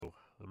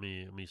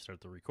let me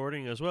start the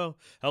recording as well.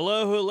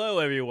 Hello,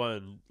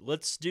 everyone.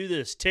 Let's do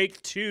this.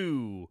 Take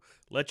 2.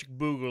 Electric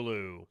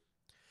Boogaloo.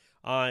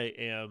 I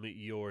am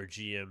your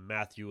GM,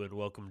 Matthew, and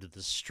welcome to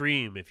the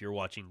stream if you're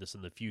watching this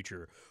in the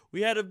future.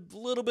 We had a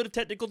little bit of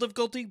technical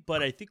difficulty,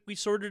 but I think we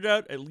sorted it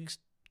out, at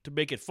least to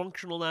make it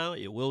functional now.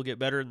 It will get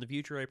better in the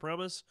future, I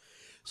promise.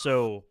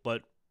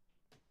 But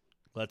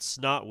let's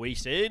not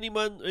waste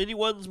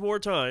anyone's more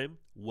time.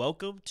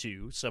 Welcome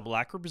to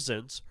Simulacra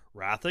Presents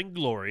Wrath and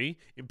Glory,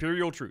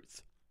 Imperial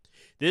Truth.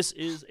 This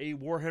is a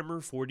Warhammer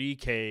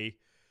 40k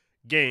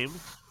game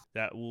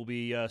that will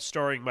be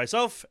starring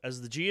myself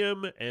as the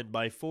GM and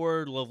my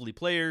 4 lovely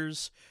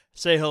players.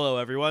 Say hello,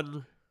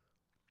 everyone.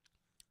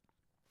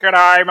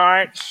 G'day,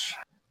 mates.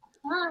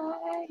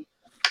 Hi.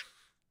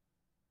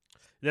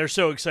 They're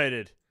so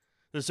excited.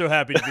 They're so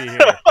happy to be here.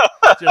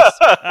 Just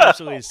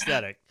absolutely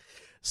ecstatic.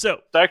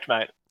 Stoked,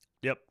 mate.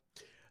 Yep.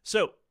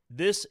 So,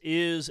 this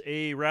is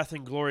a Wrath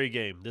and Glory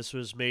game. This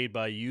was made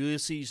by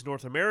Ulysses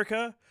North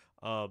America.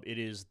 It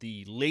is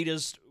the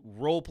latest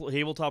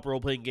tabletop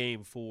role-playing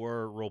game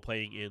for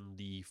role-playing in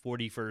the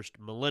 41st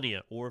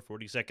millennia, or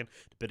 42nd,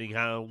 depending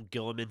how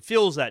Gilliman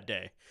feels that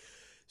day.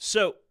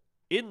 So,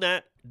 in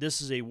that,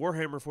 this is a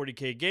Warhammer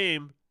 40k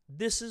game.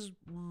 This is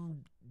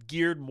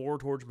geared more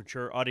towards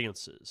mature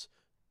audiences.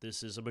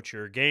 This is a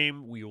mature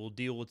game. We will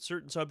deal with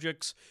certain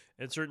subjects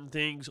and certain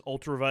things,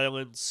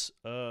 ultraviolence,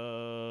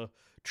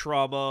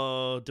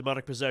 trauma,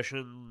 demonic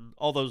possession,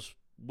 all those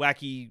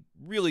wacky,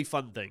 really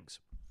fun things.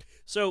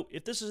 So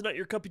if this is not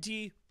your cup of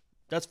tea,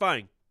 that's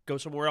fine. Go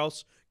somewhere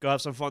else. Go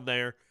have some fun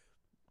there.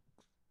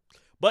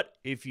 But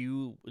if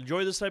you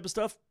enjoy this type of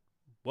stuff,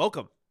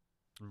 welcome.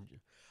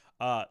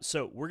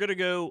 So we're going to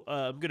go,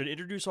 I'm going to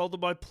introduce all of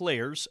my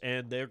players,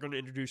 and they're going to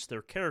introduce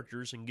their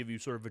characters and give you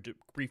sort of a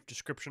brief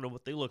description of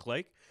what they look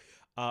like.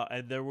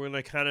 And then we're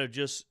going to kind of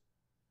just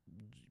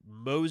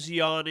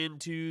mosey on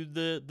into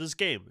this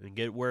game and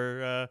get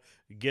where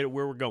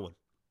we're going.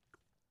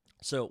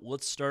 So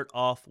let's start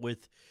off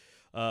with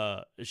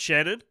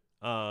Shannon.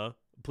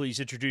 Please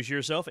introduce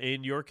yourself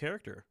and your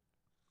character.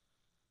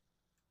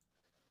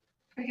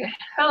 Okay.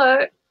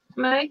 Hello.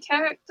 My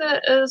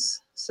character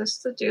is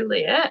Sister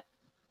Juliet.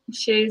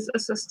 She's a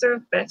sister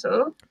of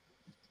battle.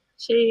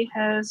 She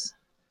has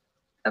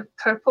a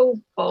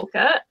purple bowl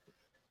cut.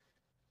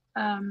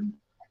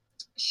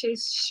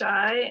 She's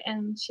shy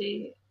and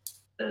she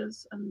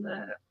is in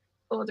the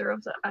Order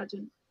of the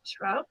Argent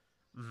Shrub.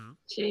 Mm-hmm.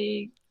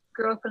 She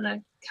grew up in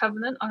a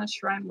covenant on a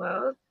shrine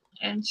world,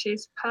 and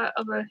she's part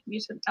of a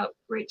mutant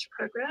outreach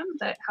program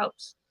that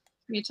helps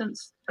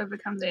mutants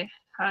overcome their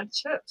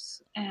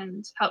hardships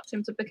and helps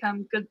them to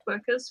become good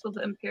workers for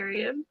the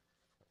Imperium.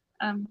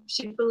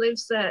 She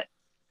believes that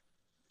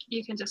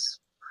you can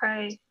just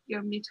pray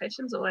your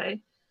mutations away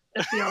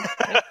if you're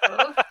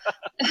faithful.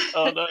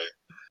 Oh, no.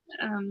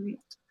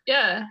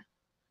 Yeah.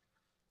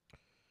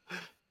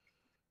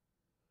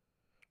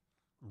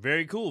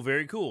 Very cool,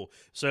 very cool.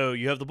 So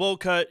you have the bowl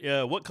cut.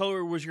 What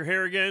color was your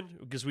hair again?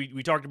 Because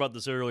we talked about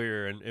this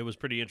earlier, and it was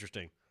pretty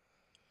interesting.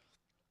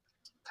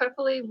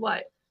 Purpley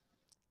white.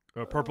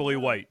 Purpley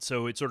white.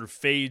 So it sort of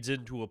fades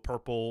into a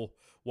purple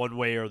one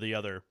way or the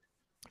other.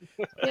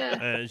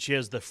 Yeah. And she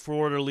has the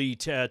fleur-de-lis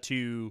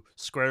tattoo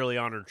squarely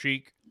on her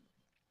cheek.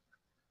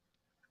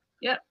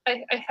 Yeah,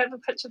 I have a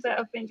picture that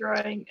I've been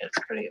drawing. It's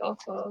pretty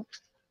awful,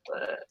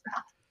 but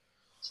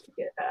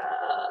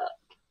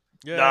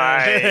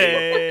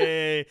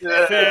Yay!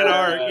 Fan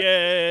art,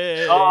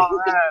 yay!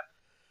 Oh, man.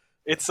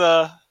 It's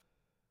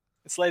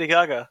Lady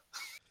Gaga.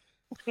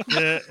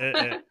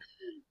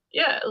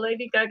 Yeah,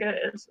 Lady Gaga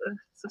is a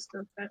sister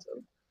of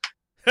battle.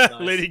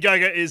 Nice. Lady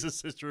Gaga is a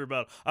sister of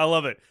battle. I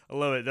love it.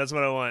 That's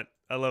what I want.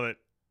 I love it.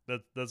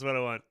 That's what I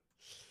want.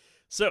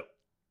 So,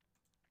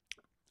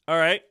 all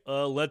right,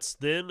 let's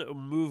then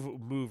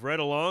move right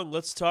along.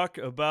 Let's talk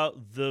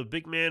about the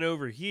big man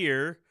over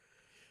here.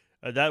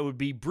 That would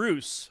be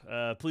Bruce.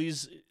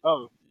 Please.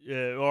 Oh.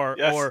 Or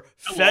Yes. or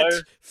Hello.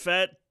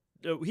 Fat.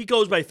 He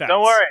goes by Fats.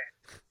 Don't worry.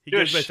 He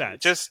goes by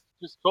Fats. Just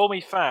call me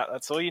Fat.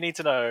 That's all you need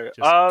to know. Just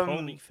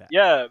call me Fat.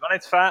 Yeah, my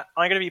name's Fat.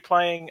 I'm going to be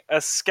playing a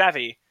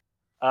Scavvy.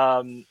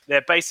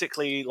 They're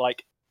basically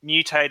like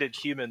mutated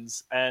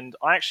humans, and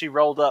I actually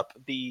rolled up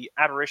the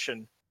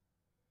Aberration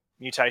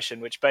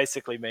mutation, which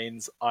basically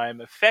means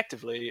I'm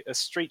effectively a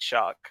street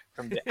shark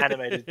from the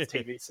animated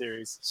TV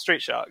series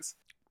Street Sharks.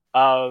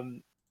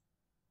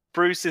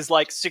 Bruce is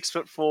like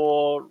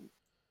 6'4",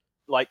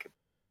 like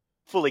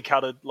fully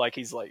cutted, like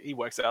he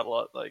works out a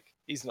lot, like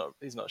he's not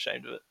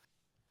ashamed of it.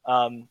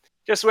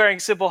 Just wearing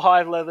simple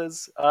hive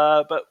leathers,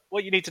 but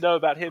what you need to know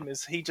about him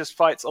is he just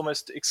fights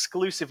almost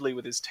exclusively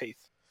with his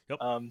teeth. Yep.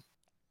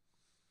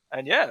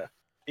 And yeah,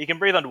 he can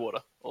breathe underwater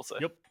also.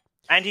 Yep.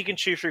 And he can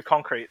chew through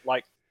concrete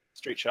like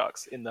street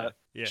sharks in that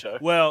show.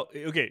 Well,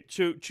 okay,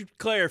 to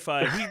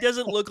clarify, he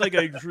doesn't look like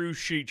a true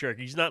street shark.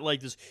 He's not like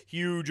this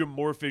huge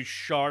amorphous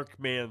shark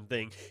man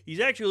thing.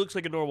 He actually looks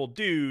like a normal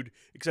dude,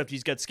 except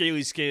he's got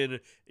scaly skin,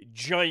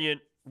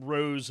 giant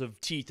rows of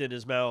teeth in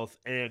his mouth,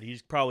 and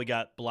he's probably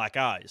got black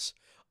eyes.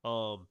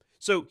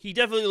 So he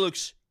definitely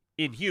looks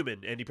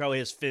inhuman, and he probably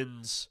has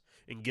fins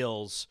and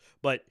gills,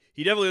 but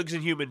he definitely looks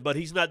inhuman, but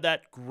he's not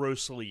that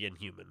grossly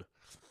inhuman.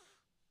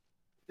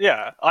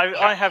 Yeah,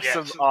 I have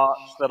some art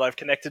that I've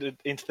connected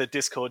into the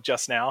Discord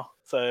just now.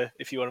 So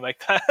if you want to make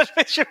that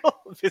visible,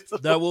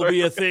 That will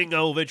be a thing.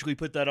 I'll eventually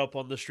put that up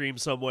on the stream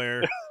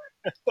somewhere.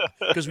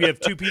 Because we have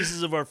 2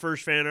 pieces of our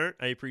first fan art.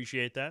 I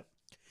appreciate that.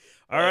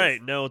 All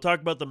right, now we'll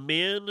talk about the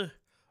man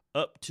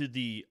up to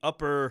the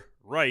upper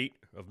right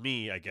of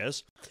me, I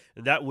guess.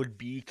 And that would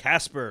be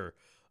Casper,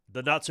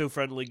 the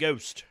not-so-friendly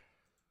ghost.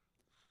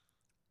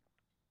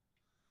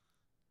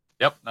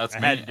 Yep, that's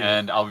me,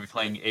 and I'll be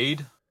playing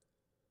Aid.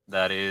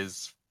 That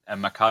is a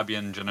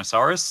Maccabian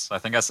Janissaris. I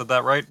think I said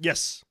that right?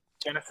 Yes.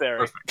 Janissary.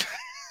 Perfect.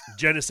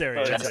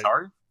 Janissary.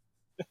 Janissari?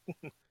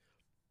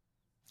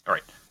 All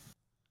right.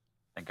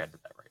 I think I did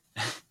that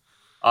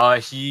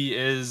right. He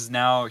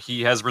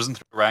has risen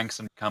through the ranks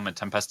and become a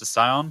Tempestus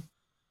Scion.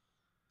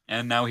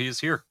 And now he is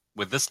here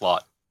with this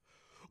lot.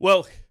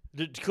 Well,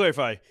 to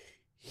clarify,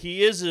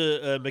 he is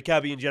a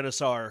Maccabian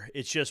Janissar.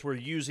 It's just we're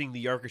using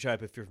the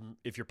archetype.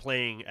 If you're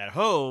playing at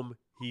home,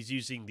 he's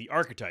using the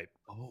archetype.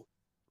 Oh.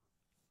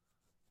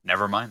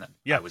 Never mind then.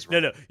 Yeah, I was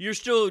wrong. No. You're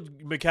still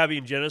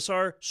Maccabian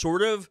Janissar,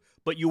 sort of,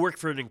 but you work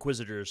for an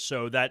Inquisitor,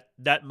 so that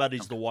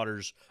muddies the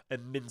waters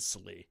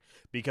immensely.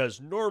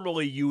 Because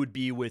normally you would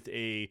be with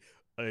a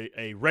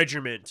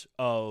regiment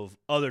of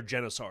other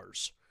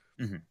Janissars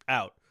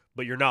out,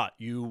 but you're not.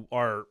 You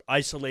are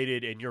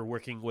isolated, and you're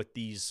working with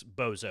these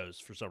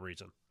bozos for some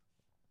reason.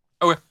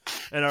 Okay.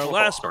 And our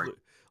last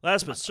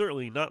but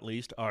certainly not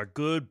least, our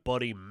good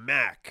buddy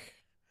Mac.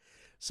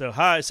 So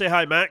say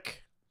hi,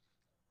 Mac.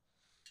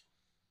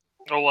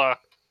 Hola.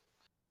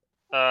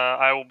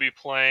 I will be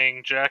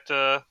playing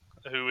Jacta,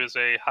 who is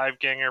a hive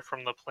ganger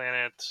from the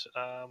planet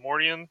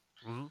Mordian.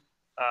 Mm-hmm.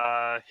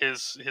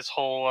 His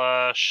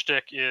whole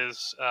shtick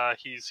is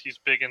he's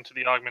big into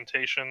the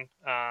augmentation.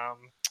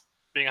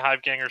 Being a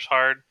hive ganger's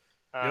hard.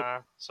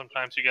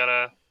 Sometimes you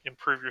gotta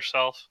improve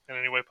yourself in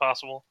any way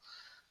possible.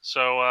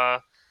 So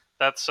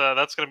that's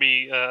going to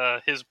be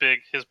his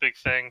big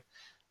thing.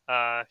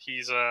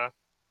 He's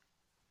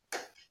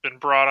been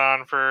brought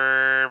on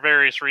for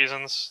various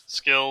reasons,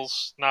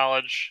 skills,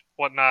 knowledge,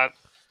 whatnot,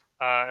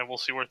 and we'll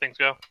see where things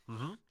go.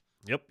 Mm-hmm.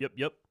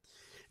 Yep.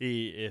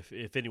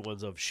 If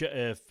anyone's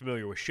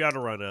familiar with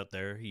Shadowrun out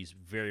there, he's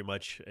very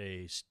much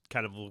a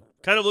kind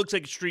of looks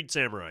like a street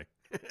samurai.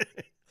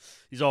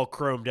 He's all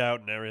chromed out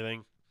and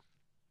everything.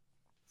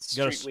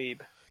 Street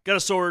weeb. Got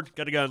a sword,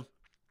 got a gun.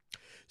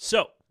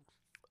 So,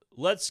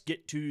 let's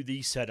get to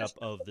the setup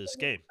of this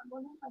game.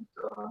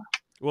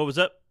 What was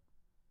that?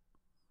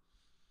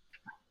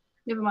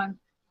 Never mind.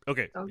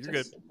 Okay, you're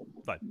good.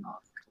 Fine.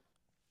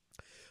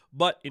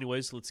 But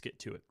anyways, let's get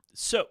to it.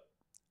 So,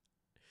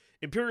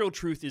 Imperial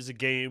Truth is a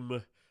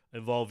game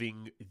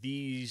involving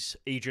these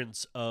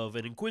agents of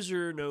an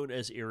Inquisitor known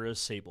as Ira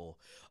Sable.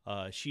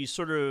 She's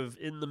sort of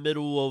in the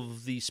middle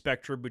of the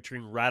spectrum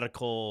between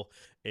radical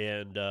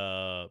and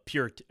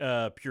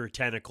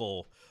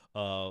puritanical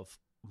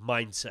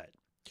mindset.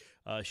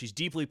 She's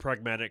deeply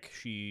pragmatic,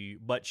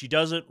 but she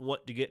doesn't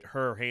want to get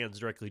her hands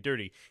directly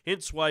dirty.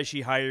 Hence why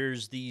she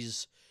hires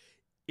these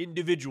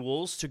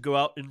individuals to go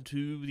out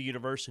into the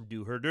universe and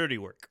do her dirty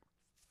work.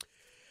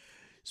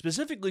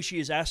 Specifically, she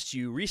has asked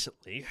you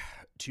recently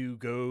to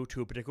go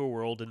to a particular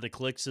world in the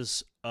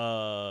Calixis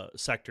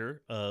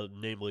sector,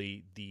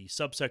 namely the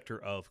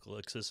subsector of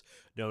Calixis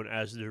known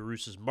as the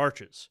Darussa's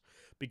Marches.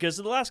 Because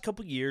in the last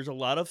couple of years, a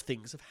lot of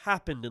things have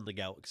happened in the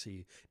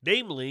galaxy.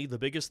 Namely, the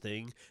biggest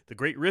thing, the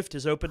Great Rift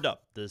has opened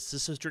up. The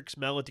Cicatrix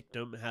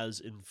Maledictum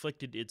has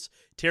inflicted its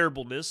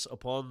terribleness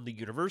upon the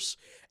universe,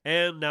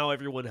 and now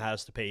everyone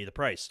has to pay the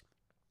price.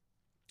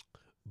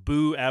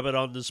 Boo,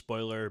 Abaddon the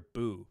spoiler,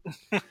 boo.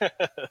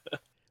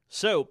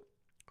 So,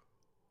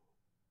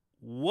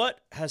 what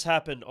has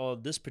happened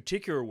on this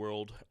particular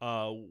world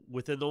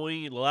within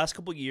only the last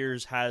couple of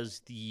years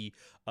has the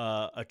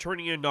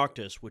Eternia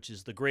Noctis, which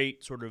is the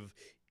great sort of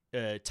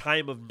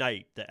time of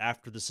night that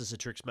after the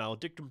Cicatrix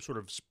Maledictum sort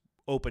of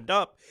opened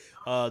up,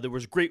 there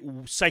was great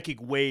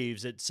psychic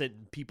waves that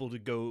sent people to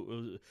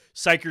go.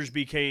 Psychers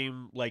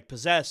became like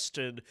possessed,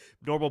 and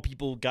normal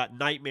people got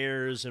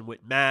nightmares and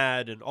went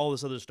mad, and all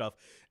this other stuff.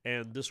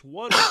 And this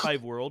one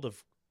hive world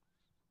of,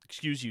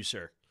 excuse you,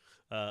 sir.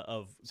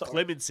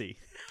 Clemency,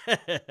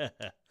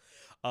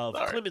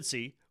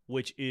 Clemency,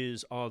 which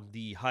is on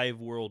the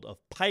hive world of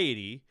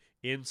Piety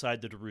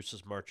inside the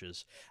Darussa's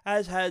Marches,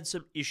 has had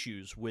some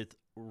issues with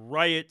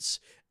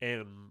riots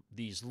and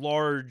these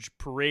large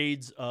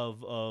parades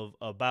of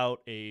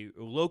about a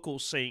local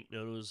saint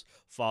known as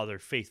Father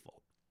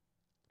Faithful.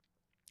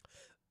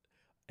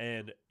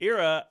 And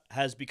Ira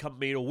has become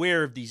made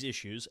aware of these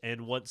issues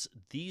and wants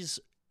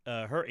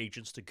her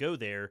agents to go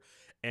there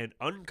and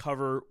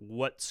uncover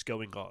what's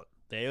going on.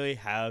 They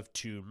have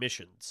 2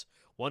 missions.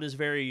 One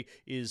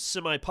is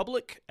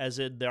semi-public, as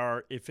in there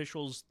are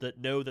officials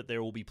that know that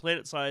there will be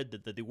planetside,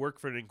 that they work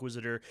for an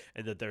Inquisitor,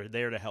 and that they're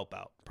there to help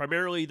out.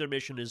 Primarily, their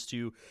mission is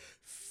to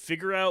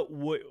figure out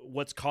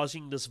what's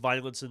causing this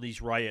violence and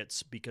these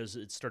riots, because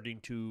it's starting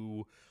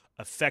to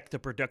affect the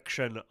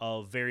production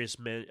of various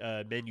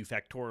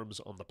manufactorums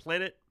on the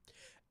planet,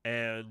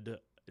 and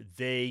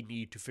they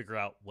need to figure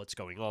out what's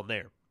going on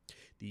there.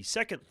 The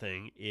second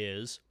thing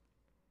is,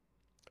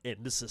 and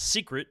this is a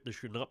secret, this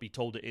should not be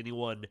told to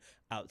anyone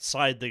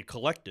outside the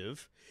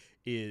collective,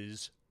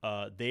 is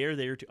they are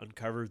there to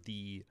uncover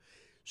the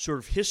sort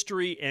of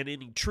history and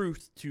any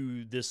truth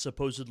to this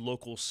supposed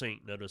local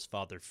saint known as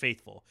Father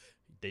Faithful.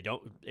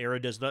 Era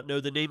does not know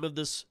the name of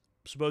this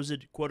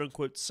supposed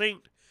quote-unquote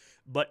saint,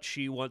 but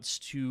she wants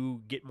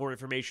to get more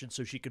information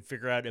so she can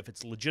figure out if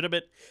it's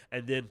legitimate,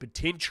 and then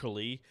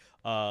potentially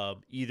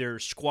either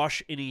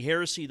squash any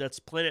heresy that's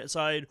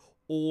planet-side,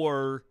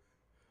 or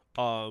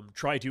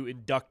try to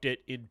induct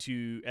it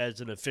into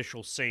as an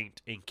official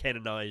saint and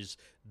canonize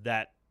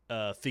that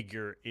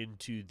figure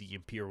into the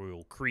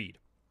Imperial Creed.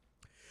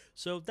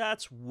 So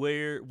that's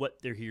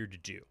what they're here to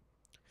do.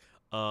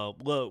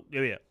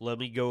 Let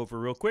me go over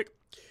real quick.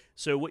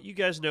 So what you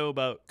guys know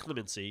about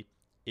Clemency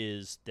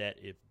is that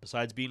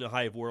besides being a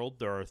hive world,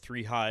 there are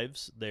 3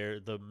 hives.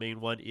 The main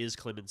one is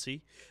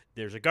Clemency.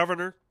 There's a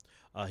governor.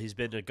 He's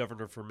been a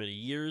governor for many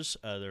years.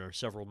 There are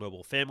several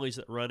noble families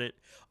that run it.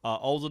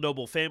 All the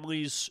noble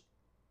families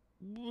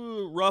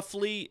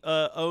roughly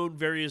own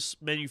various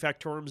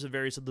manufactorums and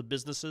various of the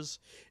businesses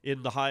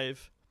in the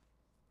hive.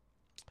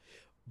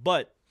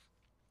 But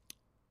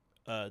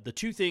the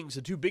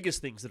two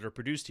biggest things that are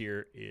produced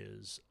here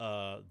is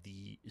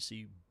the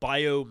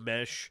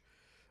biomesh,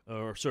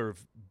 or sort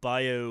of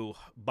bio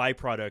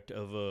byproduct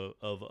of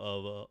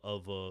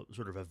a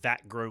sort of a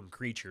vat grown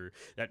creature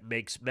that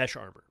makes mesh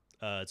armor.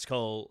 It's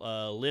called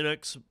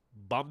Linux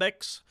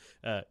Bombex.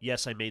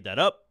 Yes, I made that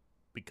up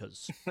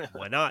because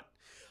why not?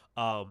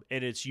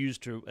 And it's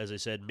used to, as I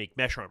said, make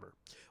mesh armor.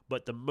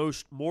 But the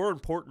more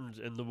important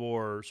and the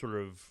more sort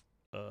of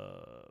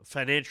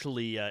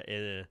financially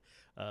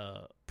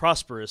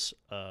prosperous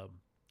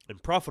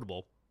and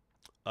profitable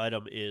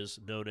item is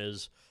known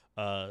as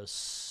I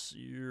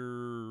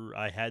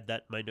had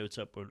that in my notes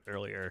up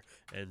earlier,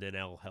 and then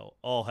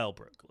all hell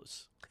broke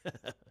loose.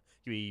 Give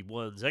me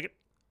 1 second.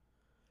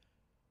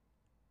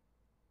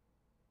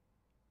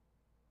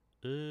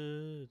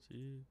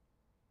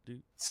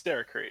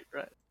 Sterocrate,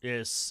 right?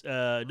 Yes.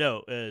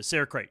 No.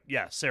 Seracrate.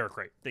 Yeah,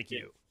 Seracrate. Thank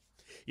you.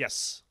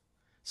 Yes.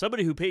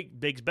 Somebody who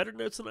makes better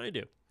notes than I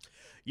do.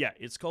 Yeah,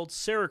 it's called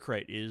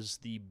Seracrate. It is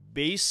the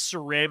base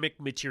ceramic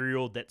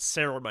material that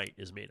ceramite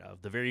is made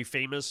of. The very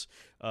famous,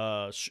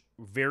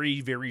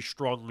 very, very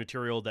strong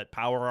material that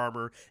power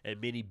armor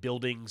and many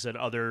buildings and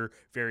other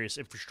various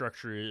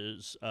infrastructure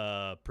is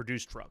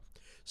produced from.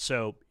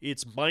 So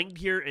it's mined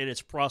here and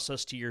it's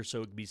processed here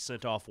so it can be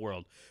sent off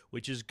world,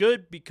 which is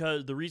good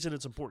because the reason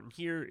it's important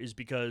here is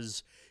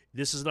because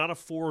this is not a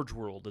forge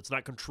world. It's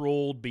not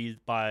controlled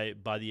by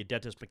the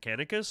Adentis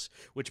Mechanicus,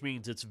 which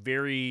means it's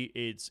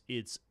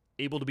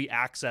able to be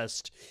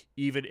accessed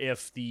even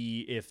if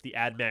the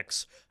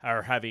Admechs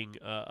are having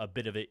a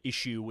bit of an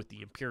issue with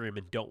the Imperium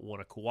and don't want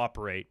to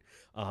cooperate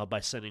by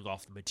sending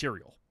off the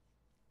material.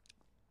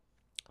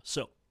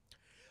 So,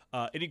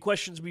 any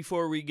questions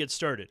before we get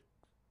started?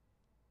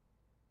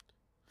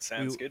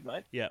 Sounds good,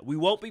 mate. Yeah, we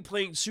won't be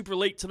playing super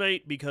late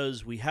tonight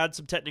because we had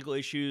some technical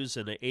issues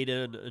and it ate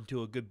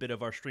into a good bit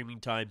of our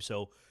streaming time,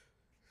 so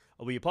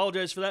we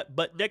apologize for that.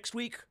 But next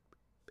week,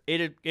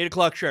 8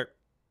 o'clock sharp.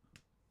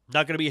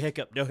 Not going to be a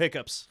hiccup. No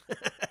hiccups.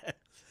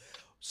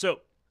 So,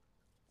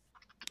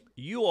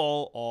 you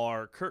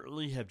all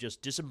have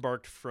just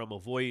disembarked from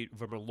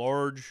a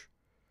large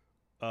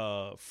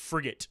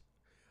frigate,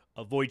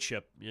 a void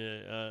ship.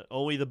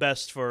 Only the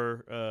best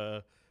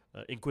for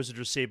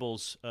Inquisitor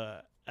Sable's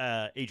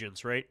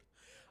agents, right?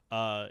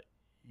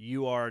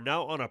 You are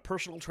now on a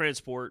personal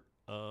transport,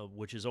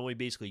 which is only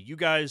basically you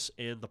guys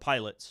and the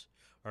pilots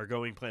are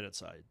going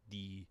planetside.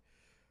 The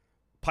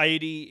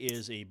Piety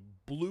is a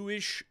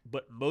bluish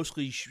but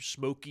mostly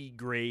smoky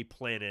gray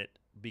planet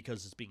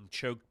because it's being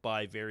choked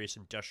by various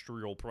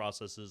industrial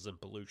processes and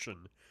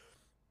pollution.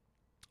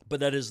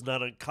 But that is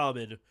not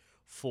uncommon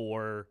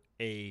for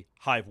a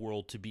hive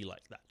world to be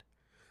like that.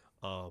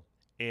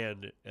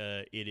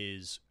 It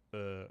is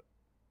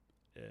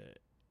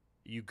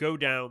you go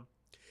down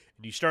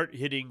and you start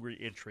hitting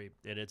re-entry,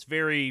 and it's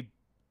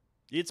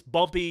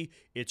bumpy,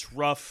 it's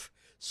rough.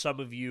 Some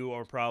of you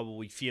are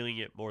probably feeling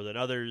it more than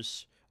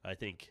others. I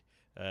think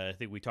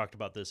we talked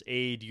about this.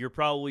 Aid, you're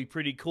probably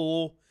pretty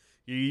cool.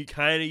 You're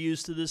kind of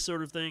used to this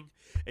sort of thing,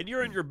 and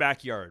you're in your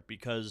backyard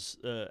because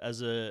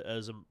as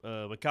a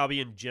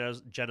Maccabian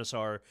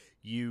Janissar,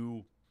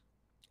 you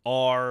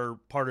are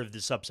part of the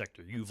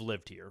subsector. You've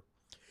lived here,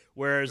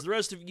 whereas the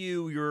rest of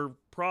you're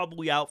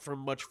probably out from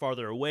much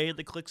farther away in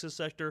the Clixus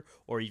sector,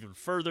 or even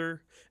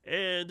further.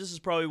 And this is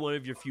probably one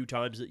of your few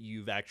times that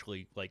you've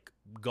actually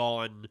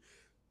gone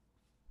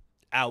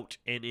out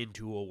and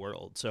into a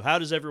world. So how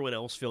does everyone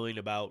else feeling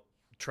about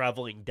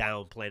traveling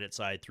down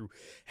planetside through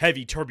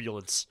heavy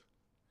turbulence?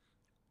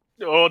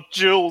 Oh,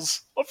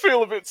 Jules, I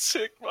feel a bit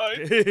sick,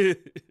 mate.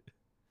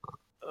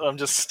 I'm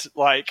just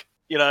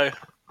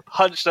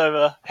hunched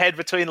over, head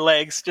between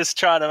legs, just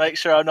trying to make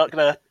sure I'm not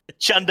going to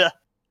chunder.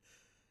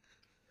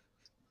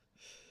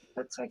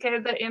 It's okay.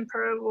 The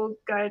Emperor will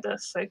guide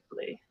us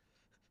safely.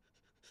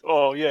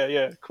 Oh yeah,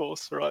 of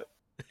course, right.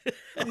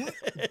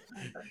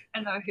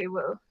 I know he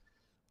will.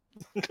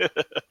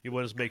 You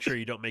want to make sure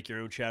you don't make your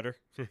own chatter.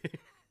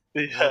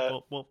 Yeah. Womp,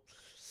 womp, womp.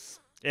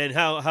 And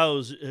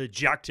how's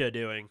Jakta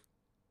doing?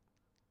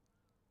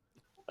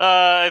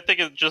 I think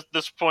at just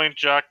this point,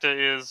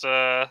 Jokta is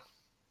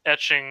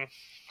etching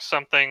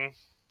something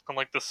on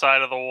like the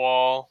side of the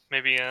wall,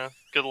 maybe a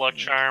good luck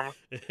charm.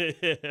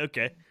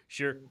 Okay,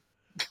 sure.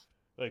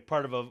 Like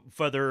part of a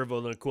feather of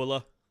an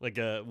aquila, like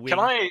a wing. Can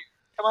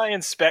I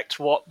inspect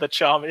what the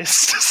charm is?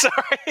 Sorry,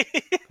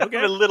 Okay.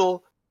 I'm a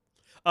little.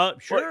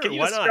 Sure. Can you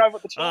Why describe not?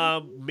 what the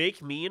charm is?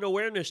 Make me an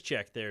awareness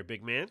check there,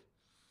 big man.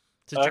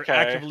 Since Okay.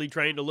 you're actively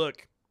trying to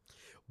look,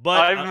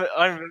 but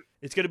I'm.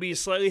 it's going to be a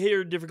slightly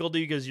higher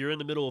difficulty because you're in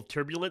the middle of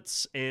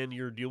turbulence and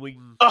you're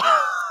doing.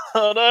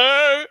 Oh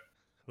no!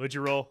 What'd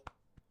you roll?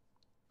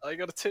 I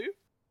got a 2.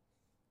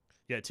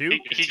 Yeah, 2.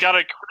 He got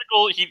a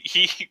critical.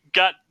 He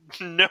got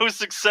no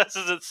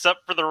successes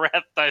except for the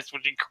rat dice,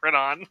 which he crit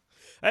on.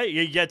 Hey,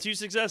 you got 2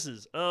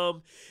 successes.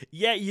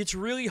 Yeah, it's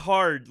really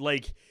hard.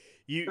 Like,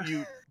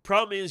 you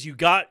problem is you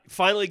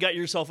finally got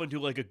yourself into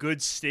like a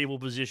good stable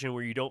position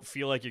where you don't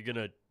feel like you're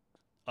gonna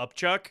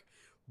upchuck,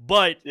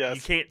 but Yes.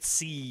 you can't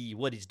see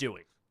what he's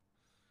doing.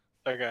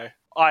 Okay.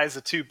 Eyes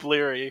are too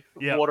bleary,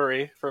 Yep.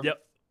 watery from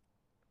Yep.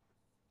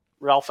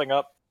 Ralphing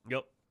up.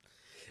 Yep.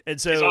 And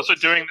so He's also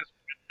doing this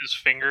with his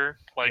finger,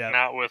 like Yeah.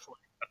 not with like,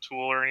 a tool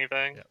or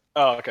anything. Yeah.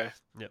 Oh, okay.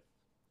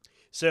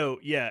 So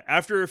yeah,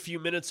 after a few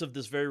minutes of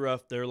this very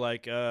rough, they're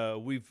like,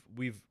 we've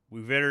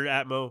entered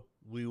Atmo.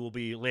 We will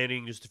be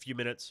landing in just a few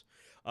minutes.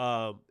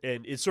 And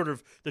it's sort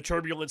of the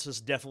turbulence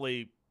has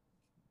definitely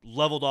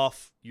leveled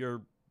off.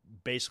 You're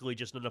basically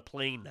just in a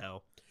plane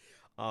now.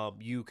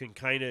 You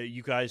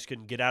guys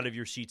can get out of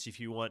your seats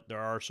if you want. There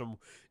are some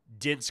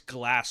dense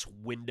glass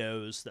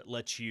windows that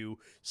let you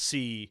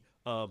see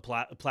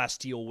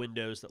plasteel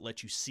windows that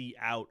let you see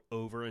out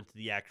over into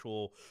the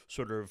actual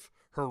sort of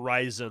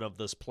horizon of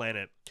this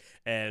planet.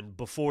 And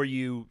before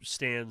you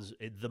stands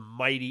the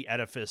mighty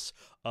edifice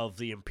of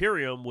the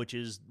Imperium, which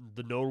is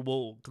the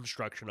notable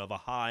construction of a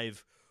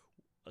hive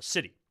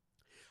city.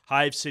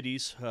 Hive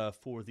cities,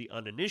 for the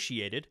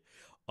uninitiated,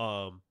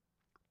 and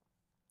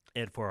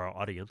for our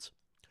audience,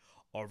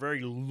 are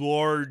very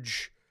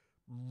large,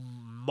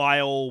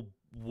 miles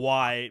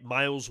wide,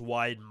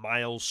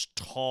 miles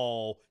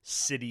tall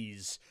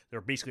cities.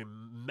 They're basically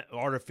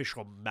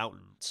artificial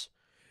mountains,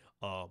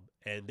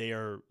 and they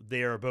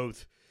are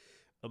both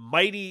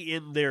mighty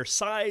in their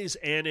size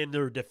and in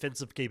their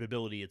defensive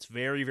capability. It's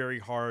very, very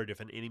hard if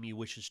an enemy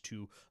wishes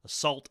to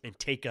assault and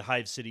take a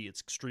hive city.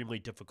 It's extremely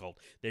difficult.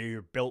 They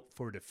are built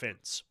for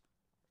defense,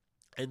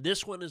 and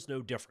this one is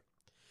no different.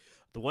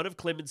 The one of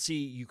Clemency,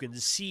 you can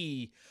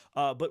see,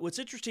 but what's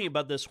interesting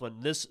about this one,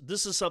 this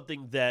is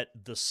something that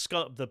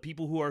the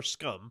people who are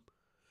scum,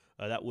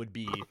 that would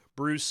be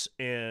Bruce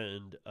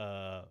and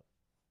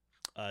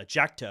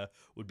Jakta,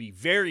 would be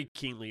very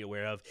keenly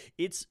aware of.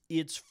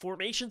 Its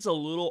formation's a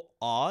little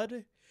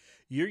odd.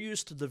 You're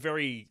used to the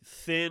very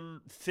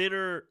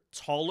thinner,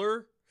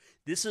 taller.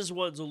 This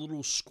one's a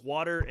little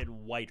squatter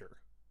and whiter.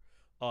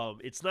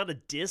 It's not a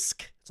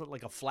disc. It's not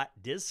like a flat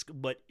disc,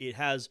 but it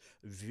has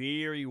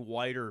very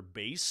wider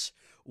base.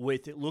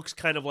 It looks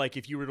kind of like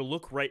if you were to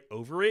look right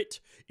over it,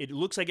 it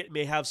looks like it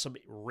may have some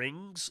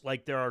rings.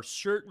 Like there are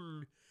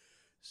certain,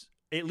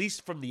 at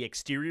least from the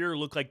exterior,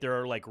 look like there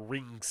are like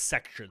ring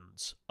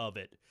sections of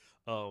it.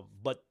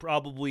 But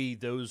probably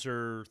those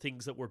are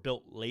things that were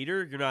built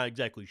later. You're not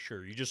exactly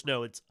sure. You just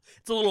know it's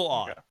a little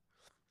odd. Okay.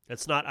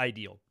 It's not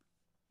ideal.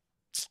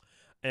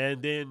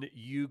 And then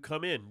you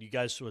come in. You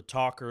guys would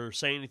talk or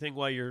say anything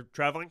while you're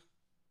traveling?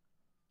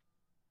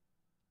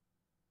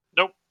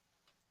 Nope.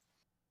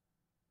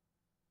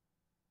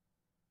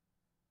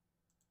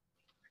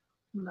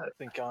 No. I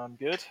think I'm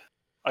good.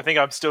 I think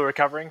I'm still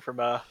recovering from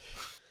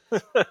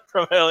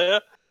from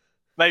earlier.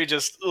 Maybe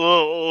just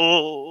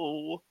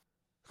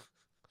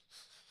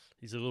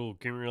He's a little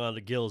coming around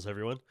the gills,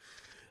 everyone.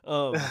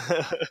 All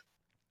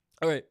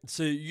right,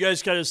 so you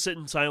guys kind of sit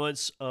in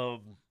silence.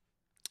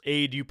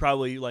 Aid, you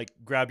probably like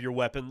grab your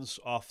weapons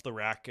off the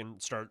rack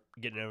and start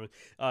getting everything.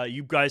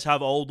 You guys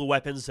have all the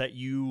weapons that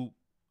you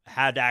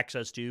had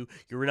access to.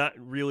 You were not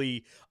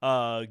really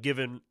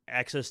given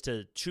access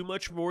to too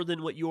much more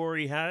than what you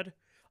already had.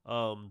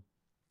 I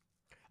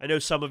know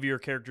some of your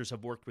characters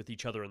have worked with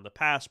each other in the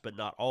past, but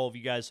not all of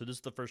you guys. So this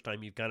is the first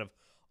time you've kind of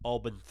all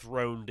been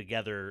thrown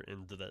together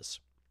into this.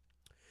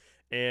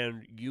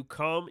 And you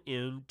come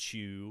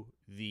into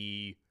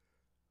the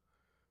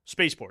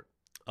spaceport.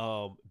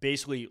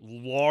 Basically,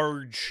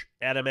 large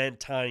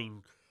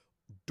adamantine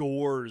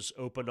doors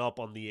open up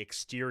on the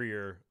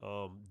exterior.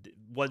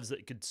 Ones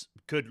that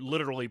could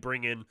literally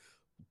bring in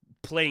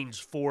planes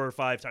 4 or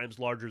 5 times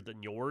larger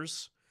than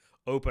yours.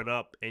 Open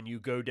up, and you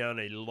go down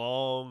a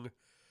long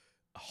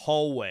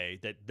hallway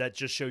that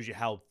just shows you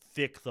how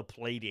thick the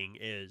plating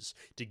is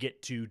to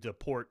get to the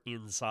port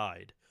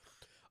inside.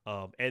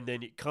 And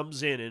then it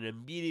comes in and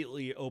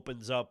immediately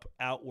opens up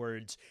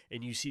outwards,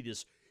 and you see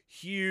this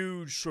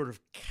huge sort of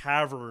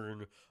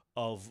cavern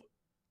of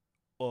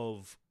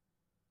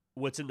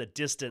what's in the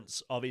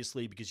distance,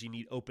 obviously, because you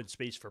need open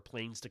space for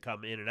planes to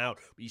come in and out.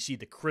 But you see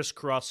the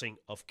crisscrossing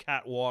of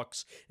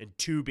catwalks and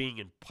tubing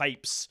and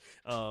pipes.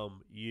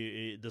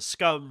 The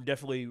scum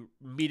definitely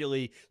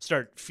immediately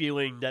start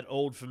feeling that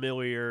old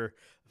familiar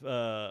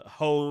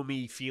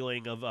homey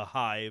feeling of a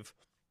hive.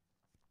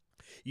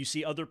 You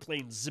see other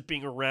planes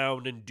zipping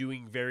around and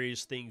doing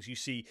various things. You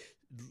see,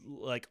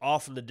 like,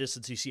 off in the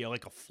distance, you see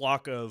like a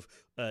flock of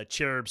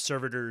cherub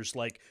servitors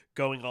like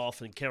going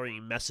off and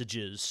carrying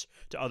messages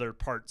to other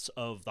parts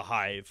of the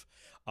hive.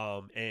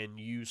 And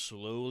you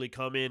slowly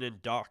come in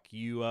and dock.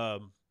 You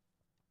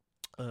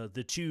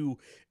the two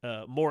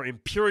more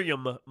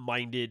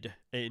Imperium-minded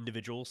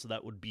individuals, so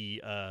that would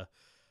be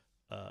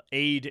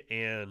Aid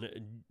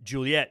and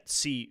Juliet,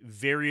 see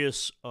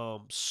various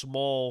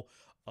small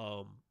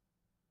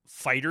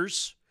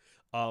fighters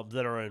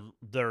that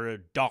are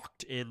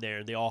docked in there,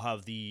 and they all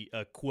have the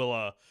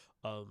Aquila.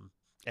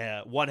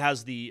 One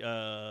has the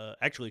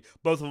actually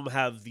both of them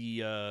have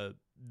the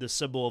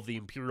symbol of the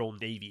Imperial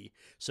Navy.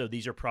 So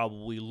these are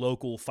probably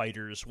local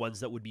fighters,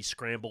 ones that would be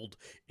scrambled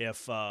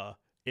if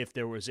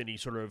there was any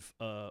sort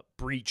of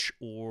breach,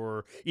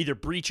 or either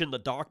breach in the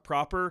dock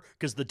proper,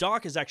 because the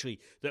dock is actually,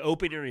 the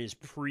open area is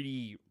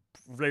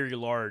very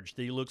large.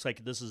 It looks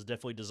like this is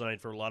definitely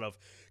designed for a lot of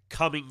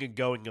coming and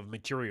going of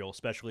material,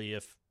 especially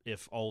if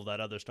all of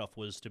that other stuff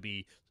was to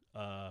be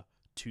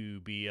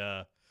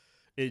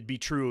it'd be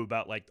true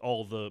about like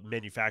all the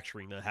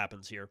manufacturing that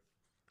happens here.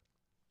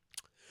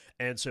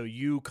 And so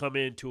you come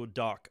into a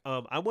dock.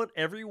 I want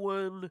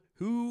everyone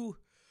who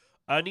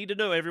I need to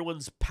know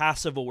everyone's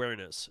passive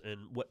awareness.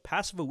 And what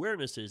passive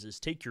awareness is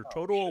take your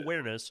total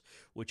awareness,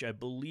 which I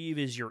believe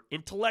is your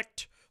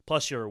intellect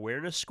plus your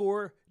awareness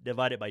score,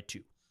 divided by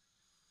 2.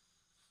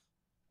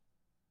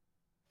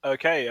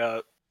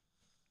 Okay,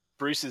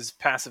 Bruce's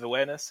passive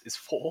awareness is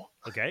 4.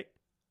 Okay.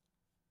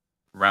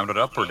 Round it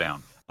up or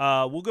down?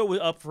 We'll go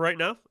with up right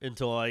now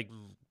until I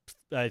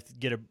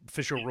get an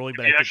official rolling.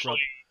 But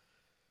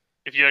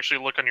if you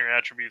actually look on your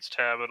attributes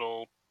tab,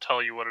 it'll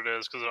tell you what it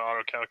is because it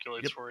auto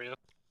calculates for you.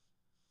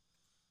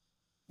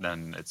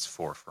 Then it's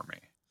 4 for me.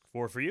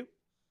 4 for you.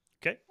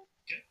 Okay.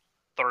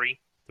 3.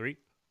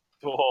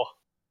 4.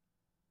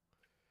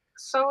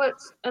 So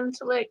it's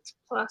intellect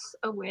plus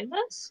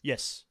awareness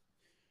Yes.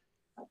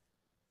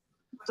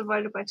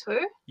 divided by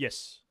 2.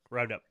 Yes.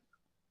 Round up.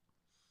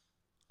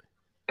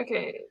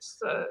 Okay,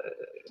 so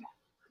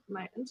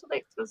my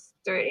intellect is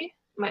 3.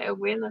 My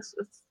awareness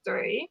is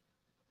 3.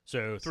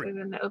 So 3. So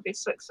then it would be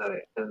 6. So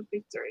it would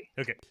be 3.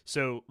 Okay.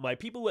 So my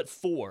people at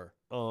 4,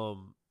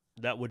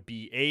 that would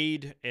be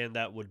Aid and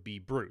that would be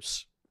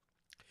Bruce.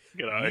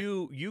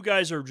 You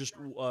guys are just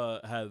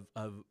have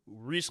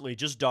recently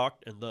just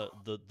docked, and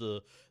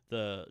the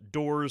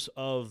doors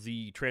of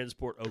the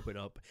transport open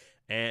up,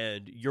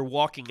 and you're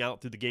walking out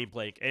through the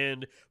gameplay.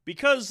 And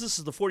because this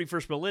is the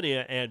 41st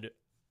millennia, and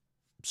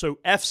so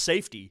F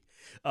safety,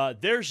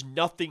 there's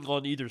nothing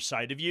on either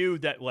side of you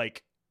that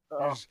like.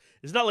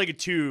 It's not like a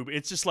tube.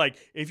 It's just like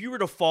if you were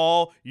to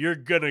fall, you're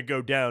gonna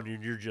go down,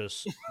 and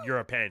you're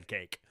a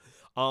pancake.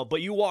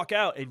 But you walk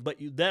out,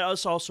 that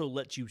also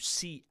lets you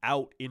see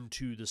out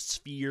into the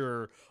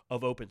sphere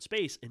of open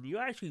space, and you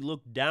actually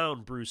look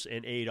down, Bruce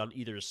and Aid, on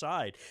either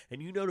side,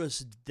 and you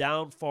notice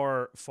down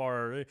far,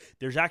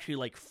 there's actually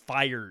like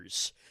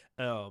fires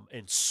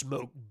and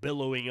smoke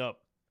billowing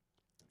up.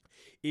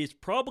 It's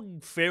probably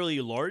fairly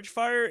large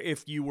fire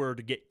if you were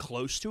to get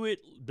close to it,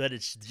 but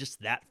it's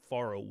just that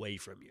far away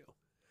from you.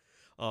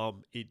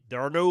 There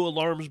are no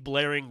alarms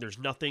blaring. There's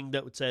nothing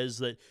that says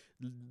that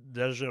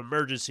there's an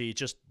emergency. It's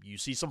just you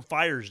see some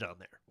fires down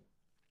there.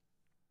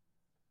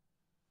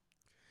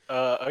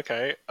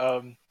 Okay.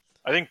 I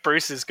think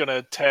Bruce is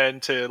gonna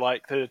turn to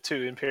like the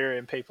 2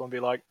 Imperium people and be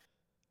like,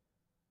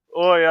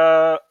 "Oi,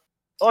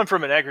 I'm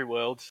from an agri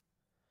world,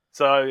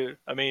 so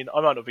I mean I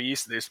might not be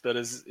used to this, but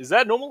is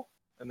that normal?"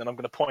 And then I'm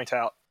gonna point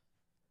out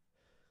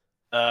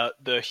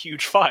the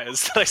huge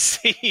fires that I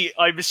see.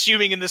 I'm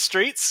assuming in the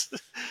streets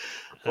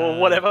or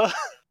whatever.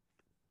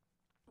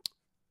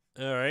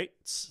 All right.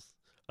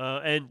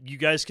 And you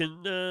guys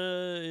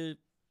can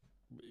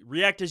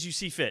react as you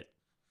see fit.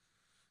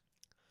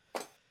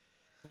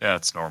 Yeah,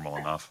 it's normal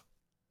enough.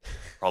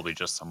 Probably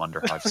just some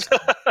underhive.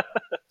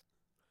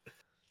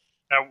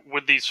 Now,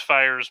 would these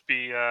fires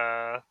be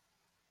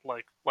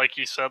like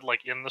you said,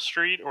 like in the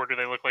street, or do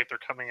they look like they're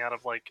coming out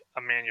of like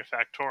a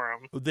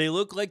manufactorum? They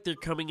look like they're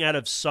coming out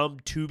of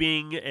some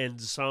tubing and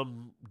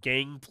some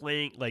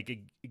gangplank, like a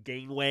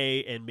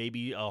gangway and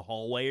maybe a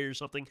hallway or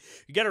something.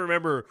 You got to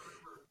remember,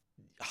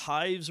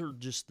 hives are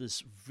just this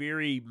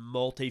very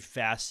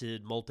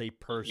multifaceted,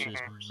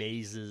 multi-purpose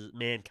mazes,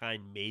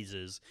 mankind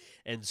mazes,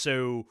 and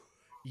so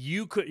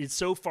it's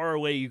so far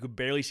away you could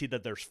barely see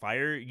that there's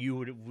fire.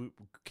 You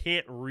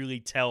can't really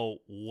tell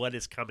what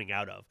is coming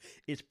out of.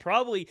 It's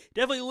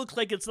definitely looks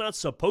like it's not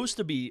supposed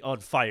to be on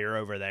fire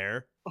over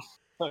there.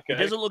 Okay. It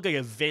doesn't look like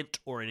a vent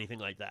or anything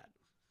like that.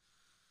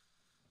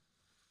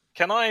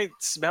 Can I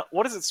smell?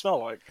 What does it smell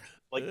like?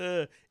 Like,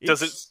 Uh,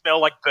 Does it it's- smell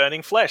like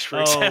burning flesh,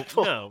 for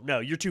example? No,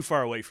 you're too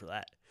far away for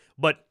that.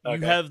 But you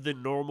Okay. have the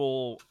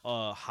normal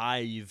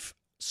hive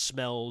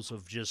smells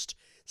of just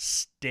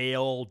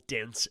stale,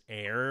 dense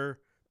air,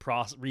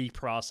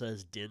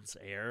 reprocessed, dense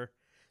air.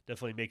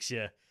 Definitely makes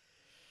you.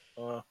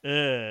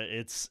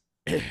 It's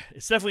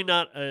it's definitely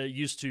not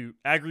used to.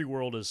 Agri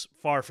World is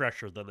far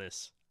fresher than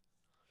this.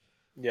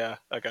 Yeah.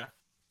 Okay.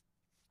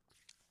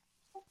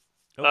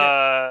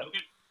 Okay.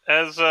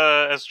 As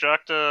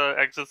Jokta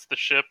exits the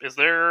ship, is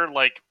there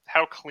like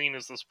how clean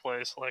is this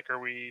place? Like, are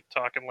we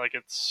talking like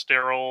it's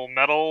sterile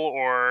metal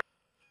or?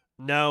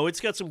 No, it's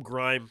got some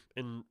grime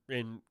and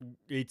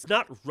it's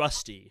not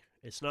rusty.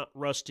 It's not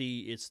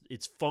rusty.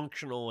 It's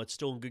functional. It's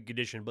still in good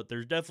condition, but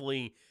there's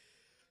definitely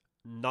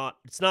not.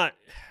 It's not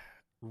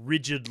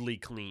rigidly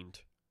cleaned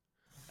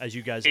as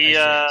you guys He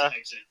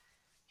exit.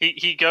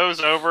 he goes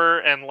over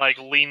and like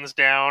leans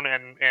down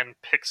and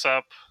picks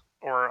up,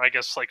 or I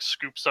guess like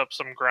scoops up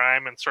some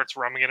grime and starts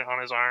rubbing it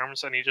on his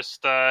arms, and he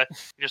just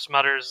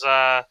mutters,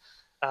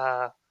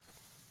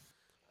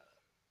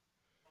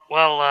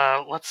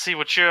 well, let's see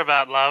what you're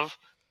about, love.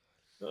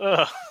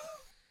 Ugh.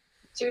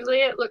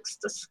 Juliet looks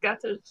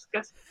disgusted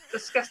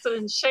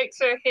and shakes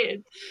her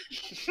head.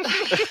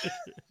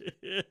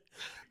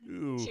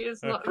 Ooh. She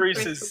is not Bruce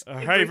impressed is- with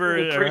Our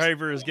everything.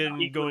 Hiver is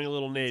getting going a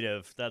little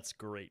native. That's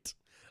great.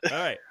 All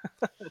right.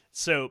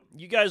 So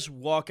you guys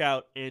walk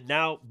out, and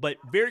now, but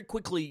very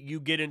quickly you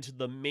get into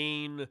the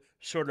main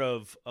sort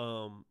of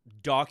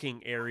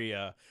docking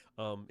area.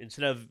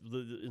 Instead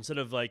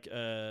of like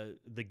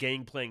the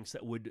gangplanks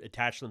that would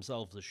attach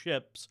themselves to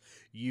ships,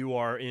 you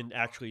are in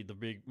actually the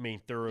big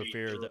main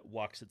thoroughfare that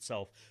walks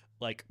itself,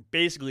 like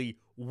basically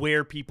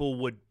where people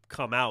would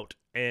come out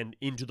and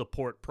into the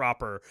port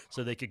proper,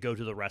 so they could go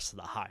to the rest of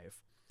the hive.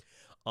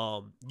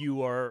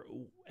 You are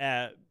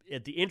at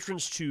the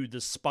entrance to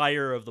the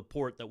spire of the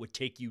port that would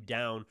take you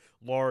down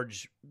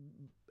large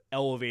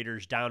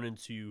elevators down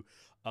into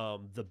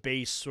the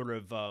base sort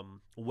of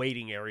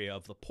waiting area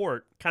of the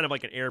port, kind of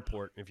like an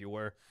airport, if you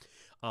were.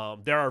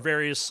 There are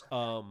various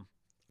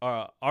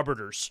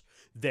arbiters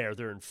there.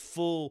 They're in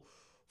full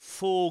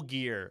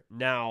gear.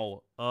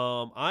 Now,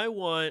 I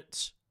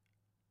want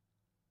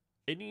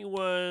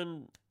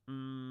anyone...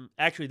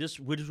 actually, this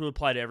would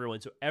apply to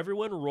everyone. So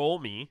everyone roll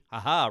me.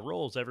 Haha,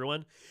 rolls,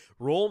 everyone.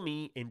 Roll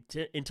me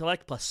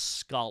intellect plus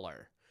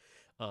scholar.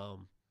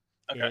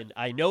 Okay. And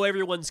I know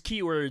everyone's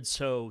keywords,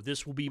 so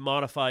this will be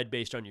modified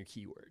based on your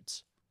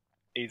keywords.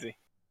 Easy.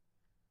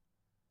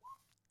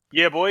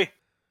 Yeah, boy.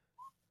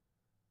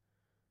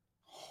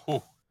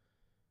 Oh,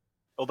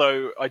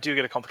 Although I do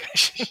get a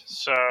complication.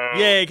 So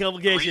Yay,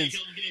 complications.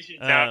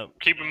 now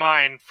keep in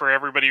mind, for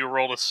everybody who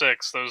rolled a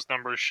 6, those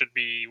numbers should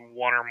be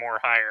 1 or more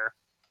higher,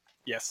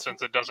 Yes.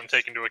 since it doesn't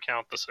take into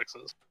account the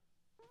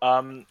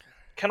 6s.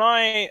 Can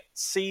I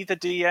see the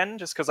DN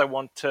just because I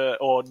want to,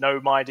 or know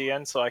my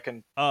DN so I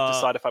can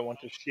decide if I want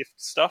to shift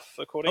stuff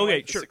accordingly?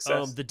 Okay, for sure.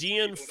 Success? The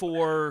DN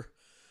for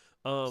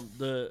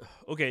the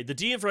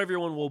DN for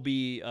everyone will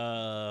be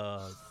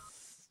we'll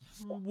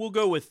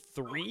go with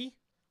 3.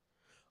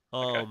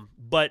 Okay.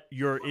 But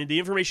the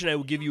information I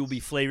will give you will be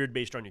flavored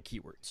based on your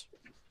keywords.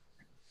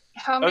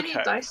 How many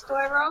Okay. dice do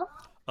I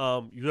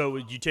roll?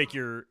 You take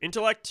your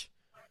intellect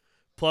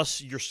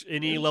plus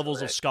any levels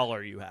of Intellect.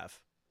 scholar you have.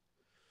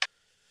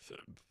 So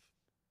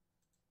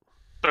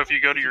if you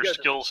go to your go to-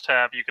 skills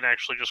tab, you can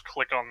actually just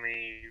click on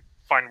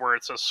find where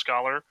it says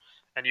scholar,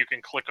 and you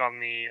can click on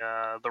the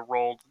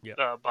rolled Yep.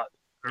 button.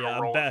 Yeah,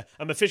 Roll.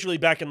 I'm officially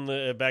back in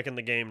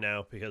the game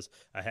now because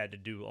I had to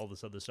do all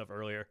this other stuff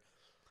earlier.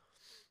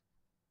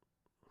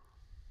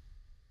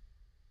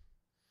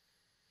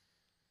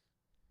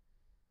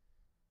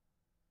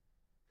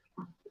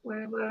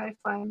 Where would I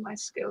find my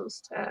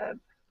skills tab?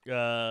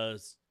 Yeah,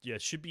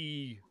 it should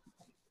be.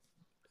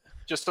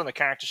 Just on the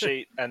character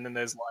sheet, and then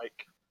there's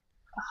like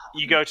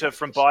you go to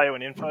from bio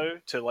and info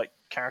to like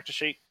character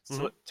sheet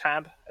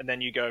tab, and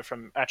then you go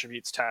from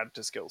attributes tab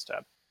to skills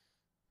tab.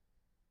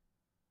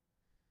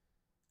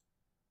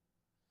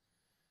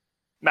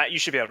 Matt, you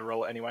should be able to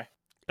roll it anyway.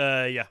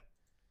 Yeah.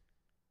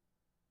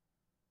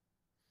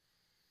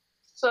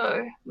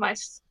 So my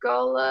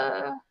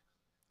scholar.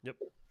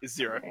 Is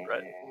 0,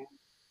 right?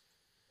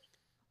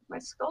 My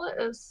scholar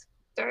is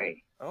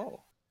 3,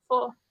 Oh.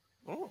 4.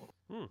 Oh.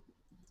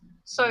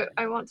 So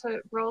I want to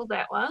roll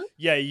that one.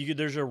 Yeah,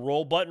 there's a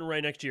roll button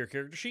right next to your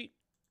character sheet.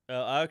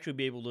 I'll actually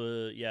be able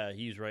to. Yeah,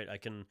 he's right. I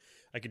can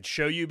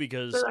show you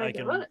because Did I I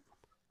do can. it?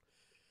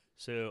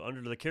 So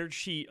under the character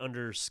sheet,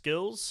 under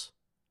skills,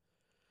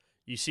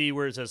 you see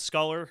where it says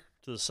scholar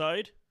to the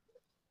side.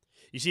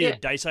 You see Yeah. a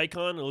dice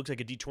icon. It looks like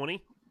a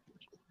D20.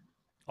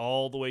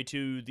 All the way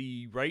to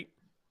the right.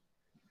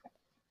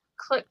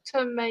 Click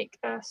to make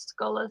a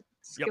scholar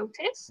skill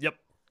test. Yep.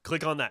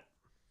 Click on that.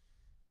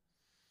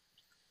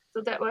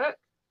 Did that work?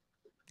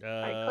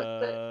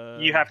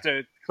 You have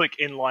to click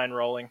inline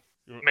rolling.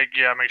 Make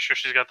sure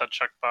she's got that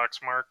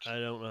checkbox marked. I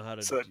don't know how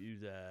to So- do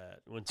that.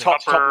 One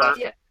Top second. Upper- left.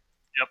 Yeah.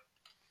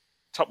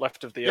 top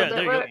left of the. Yeah, that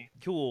there you go. work?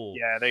 Cool.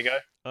 Yeah, there you go.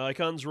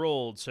 Icons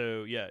rolled.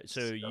 So yeah,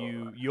 so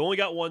you only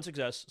got one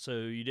success, so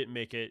you didn't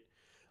make it.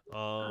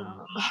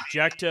 Oh.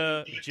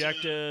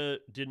 Jacta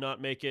did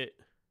not make it.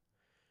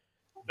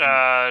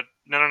 No.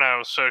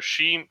 So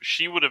she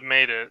would have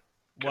made it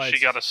because she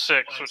got a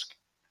 6, which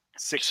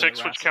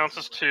which counts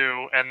as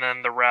 2, and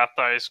then the Wrath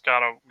dice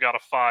got a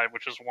 5,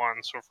 which is 1,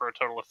 so for a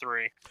total of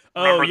 3.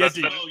 Oh, Remember,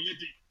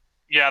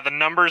 yeah, the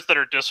numbers that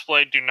are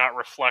displayed do not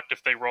reflect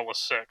if they roll a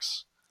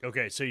 6.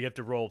 Okay, so you have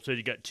to roll. So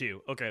you got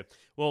 2. Okay,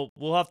 well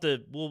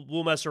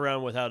we'll mess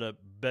around with how to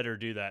better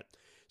do that.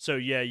 So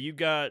yeah, you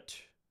got.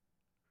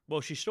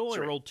 Well, she still only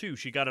rolled 2.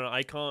 She got an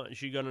icon.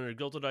 She got an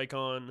exalted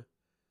icon,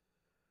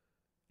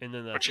 and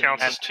then which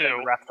counts as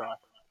 2. Wrath die.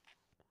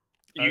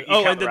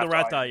 And then the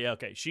Wrath die. Yeah,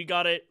 okay, she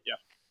got it. Yeah.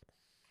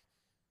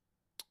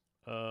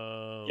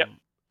 Yep.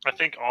 I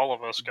think all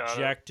of us got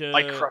it. Jacta,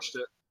 I crushed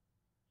it.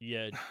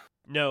 Yeah.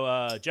 No,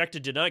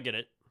 Jacta did not get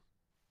it.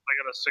 I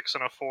got a 6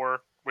 and a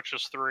 4, which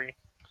is 3.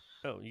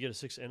 Oh, you get a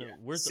 6 and a... Yeah.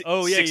 Where's the... Six-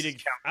 Oh, yeah, you six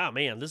did... Ah,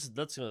 man, that's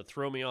going to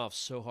throw me off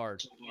so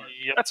hard.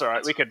 Yep. That's all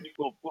right.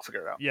 We'll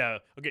figure it out. Yeah.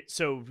 Okay,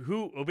 so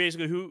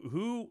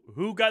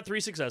who got 3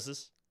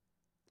 successes?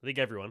 I think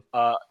everyone.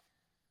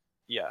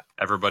 Yeah.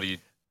 Everybody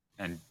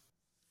and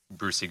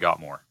Brucey got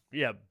more.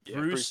 Yeah,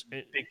 Bruce.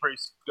 Big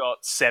Bruce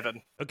got 7.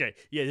 Okay,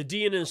 yeah, the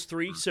DN is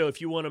 3, so if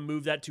you want to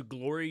move that to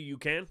glory, you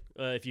can.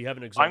 If you have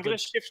an exalted. I'm going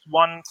to shift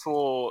 1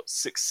 for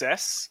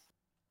success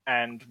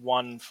and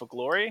 1 for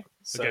glory,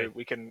 so Okay.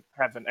 we can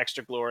have an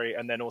extra glory,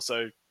 and then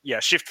also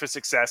shift for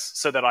success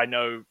so that I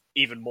know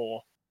even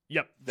more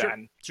Yep,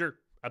 than. sure,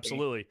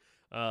 absolutely.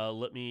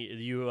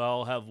 You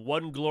all have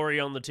 1 glory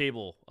on the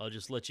table. I'll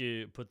just let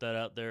you put that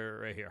out there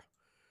right here.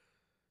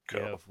 Cool.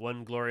 You have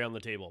 1 glory on the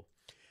table.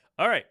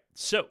 All right,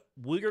 so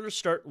we're going to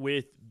start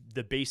with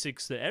the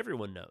basics that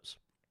everyone knows.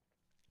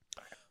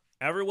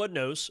 Everyone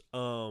knows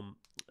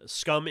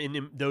scum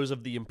and those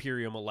of the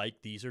Imperium alike.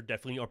 These are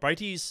definitely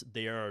Arbites.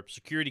 They are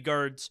security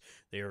guards.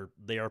 They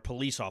are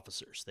police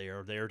officers. They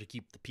are there to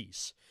keep the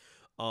peace.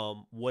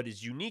 What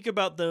is unique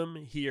about them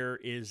here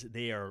is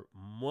they are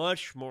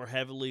much more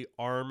heavily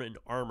armed and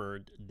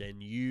armored than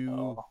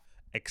you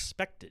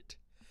expected,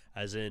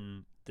 as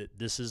in that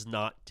this is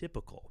not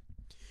typical.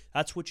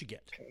 That's what you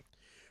get. Okay.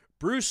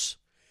 Bruce,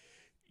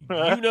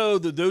 you know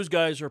that those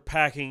guys are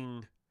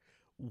packing,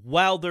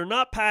 while they're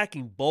not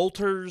packing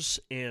bolters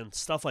and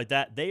stuff like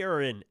that,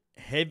 they're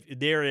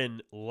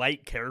in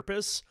light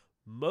carapace.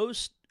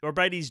 Most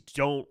Arbites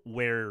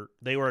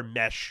they wear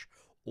mesh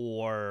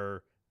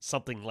or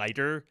something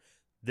lighter.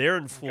 They're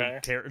in full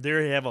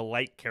they have a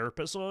light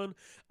carapace on.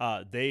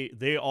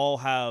 They all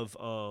have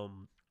no,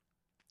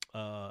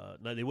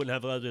 they wouldn't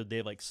have other. They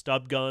have like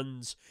stub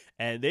guns,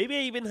 and they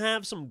may even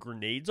have some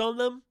grenades on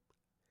them.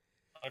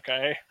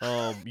 Okay.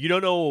 You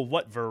don't know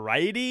what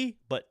variety,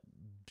 but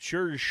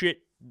sure as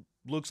shit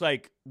looks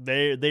like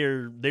they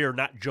are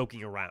not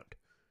joking around.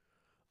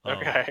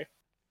 Okay.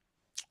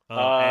 And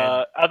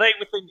are they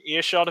within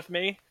earshot of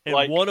me?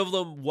 one of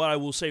them, what I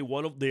will say,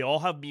 they all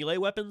have melee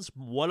weapons.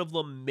 One of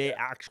them may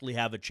actually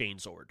have a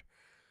chainsword.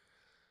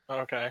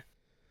 Okay.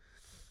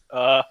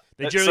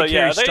 They generally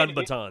carry are they stun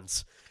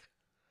batons.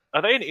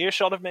 Are they in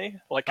earshot of me?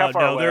 Like how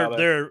far No, away are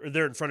they?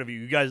 they're in front of you.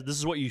 You guys, this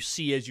is what you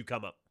see as you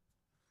come up.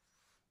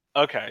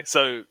 Okay,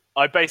 so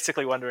I'm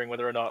basically wondering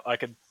whether or not I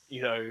could,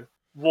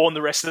 warn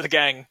the rest of the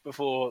gang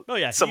before Oh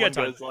yeah, you someone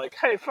got time. goes like,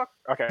 "Hey, fuck."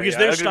 Okay, Because yeah,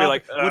 they're I'm gonna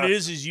be stopping. What it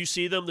is you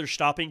see them. They're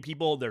stopping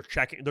people. They're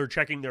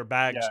checking their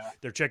bags. Yeah.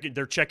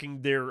 They're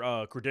checking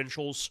their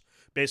credentials.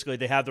 Basically,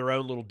 they have their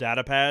own little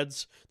data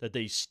pads that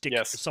they stick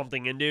Yes.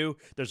 something into.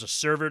 There's a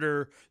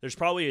servitor. There's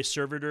probably a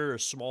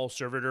small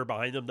servitor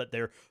behind them that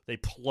they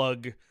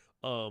plug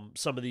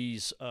some of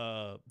these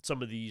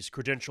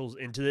credentials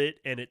into it,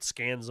 and it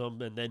scans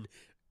them and then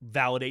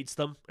validates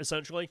them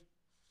essentially.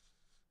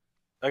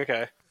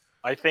 Okay,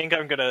 I think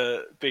I'm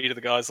gonna be to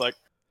the guys like,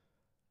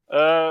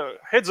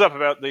 heads up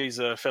about these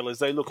fellas.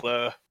 They look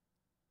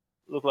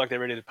like they're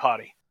ready to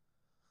party.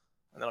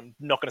 And then I'm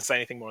not gonna say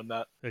anything more than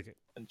that. Okay.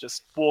 And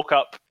just walk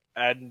up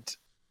and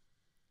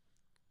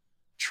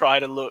try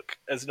to look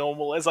as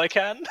normal as I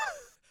can.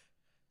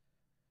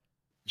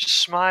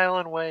 Just smile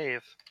and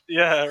wave.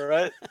 Yeah,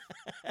 right.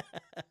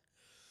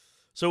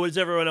 So what is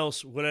everyone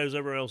else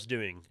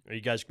doing? Are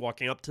you guys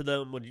walking up to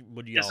them? What do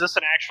you Is this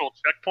an actual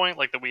checkpoint,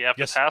 like that we have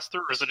Yes. to pass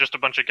through, or is it just a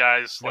bunch of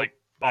guys Nope. like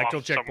Actual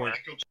off checkpoint.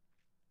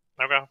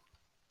 somewhere? Okay.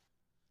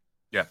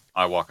 Yeah,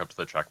 I walk up to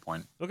the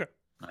checkpoint. Okay.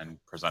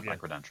 And present my Yeah.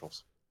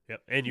 credentials.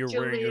 Yep. And you're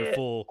wearing your Juliet.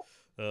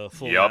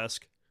 full Yep.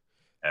 mask.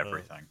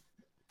 Everything.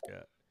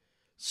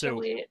 So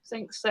Juliet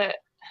thinks that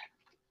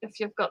if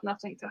you've got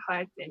nothing to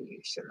hide, then you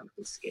shouldn't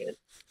be scared.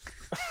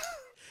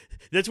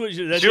 that's what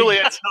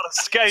Juliet's not a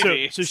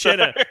scabby. So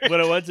Shanna, what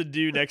I want to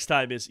do next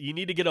time is you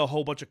need to get a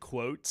whole bunch of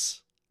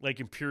quotes, like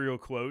Imperial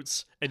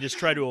quotes, and just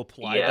try to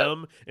apply Yeah.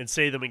 them and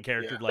say them in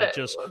character, Yeah. like That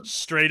just was-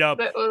 straight up.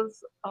 That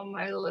was on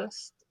my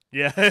list.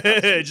 Yeah,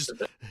 just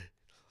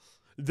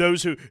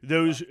those who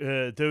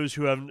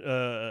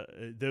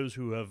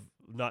have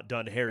not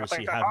done heresy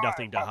Nothing to have hide,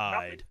 nothing to have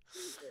hide.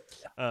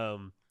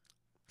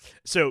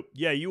 So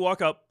yeah, you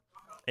walk up,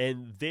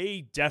 and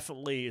they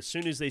definitely, as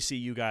soon as they see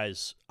you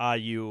guys, eye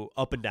you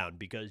up and down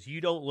because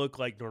you don't look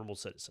like normal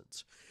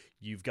citizens.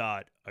 You've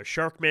got a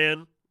shark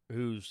man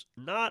who's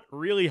not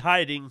really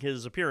hiding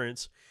his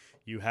appearance.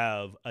 You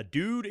have a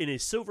dude in a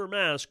silver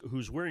mask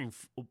who's wearing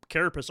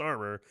carapace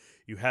armor.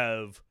 You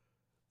have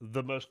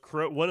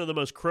one of the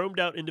most chromed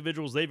out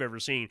individuals they've ever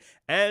seen,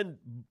 and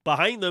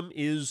behind them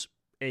is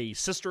a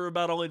Sister of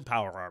Battle in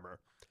power armor.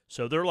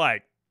 So they're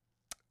like,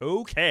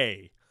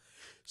 okay.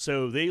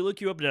 So they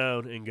look you up and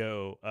down and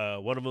go,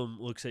 one of them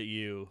looks at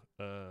you,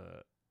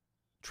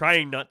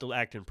 trying not to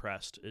act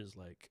impressed, is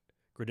like,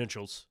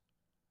 credentials.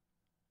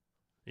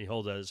 He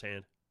holds out his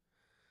hand.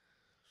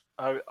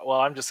 Well,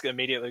 I'm just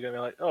immediately going to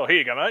be like, oh, here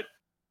you go, mate.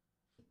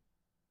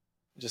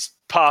 Just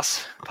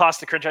pass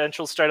the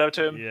credentials straight over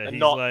to him and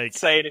not like,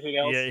 say anything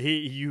else. Yeah,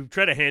 you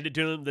try to hand it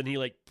to him, then he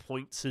like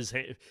points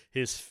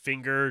his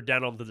finger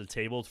down onto the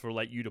table for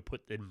like you to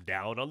put them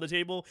down on the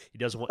table. He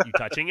doesn't want you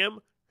touching him.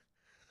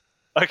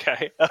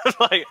 Okay. I'm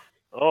like,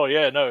 oh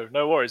yeah, no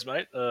worries,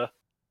 mate. There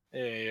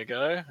you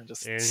go. And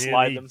just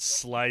slide them.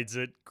 Slides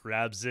it,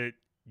 grabs it,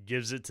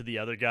 gives it to the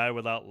other guy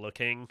without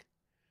looking.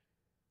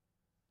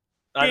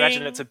 I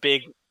imagine it's a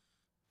big.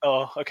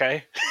 Oh,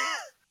 okay.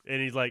 And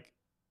he's like,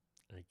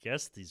 I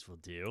guess these will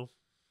do.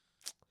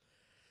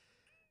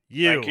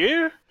 Thank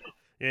you.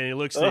 And he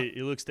looks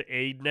to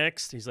Aid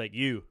next. He's like,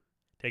 you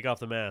take off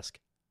the mask.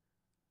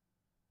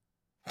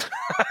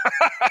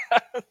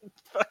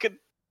 Fucking.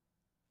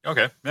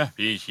 Okay, yeah,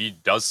 he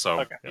does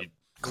so. Okay. He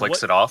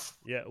clicks it off.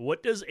 Yeah,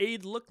 what does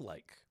Aid look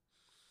like?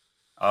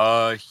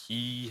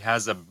 He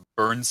has a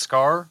burn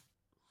scar,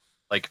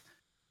 like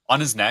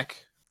on his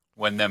neck.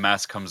 When the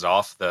mask comes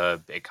off,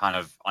 it kind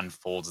of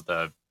unfolds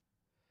the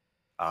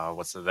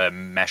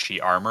meshy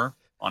armor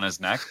on his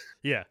neck.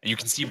 Yeah, and you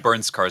can see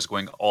burn scars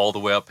going all the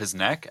way up his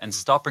neck and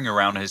stopping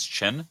around his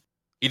chin.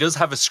 He does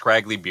have a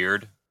scraggly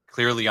beard,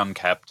 clearly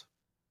unkept.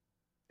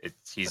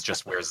 He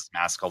just wears his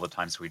mask all the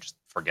time, so he just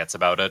forgets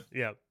about it.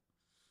 Yeah.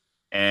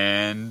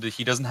 And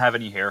he doesn't have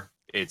any hair.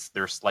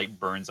 There's slight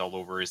burns all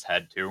over his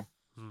head too,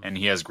 and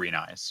he has green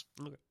eyes.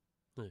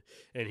 Okay.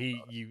 And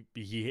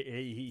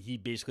he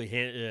basically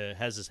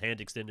has his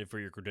hand extended for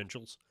your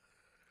credentials.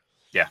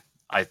 Yeah,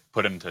 I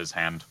put him to his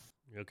hand.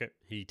 Okay,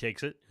 he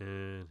takes it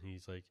and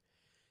he's like,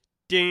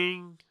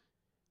 "Ding,"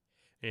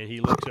 and he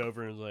looks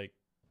over and is like,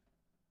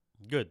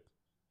 "Good."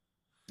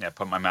 Yeah,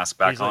 put my mask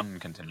back on and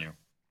continue.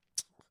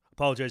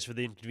 Apologize for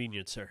the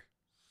inconvenience, sir.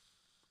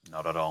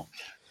 Not at all.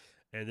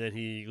 And then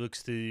he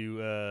looks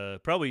to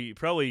probably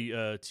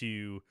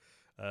to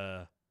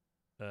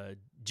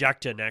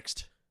Jakta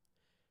next.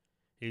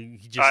 He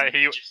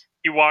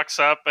walks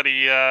up, but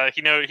he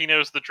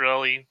knows the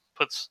drill. He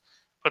puts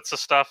the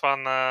stuff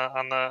on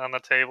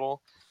the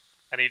table,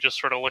 and he just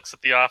sort of looks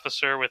at the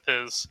officer with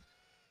his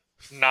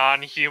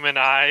non-human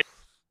eye.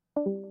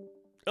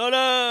 Oh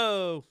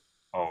no!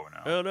 Oh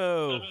no! Oh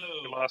no!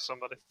 We lost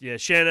somebody. Yeah,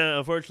 Shanna,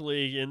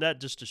 unfortunately, and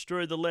that just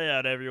destroyed the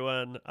layout.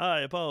 Everyone, I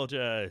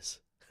apologize.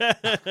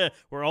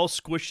 We're all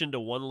squished into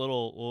one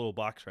little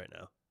box right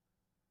now.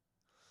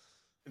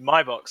 In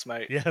my box,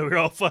 mate. Yeah, we're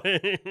all fine.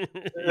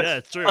 Yeah,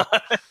 it's true.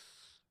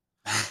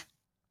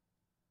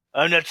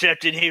 I'm not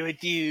trapped in here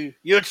with you.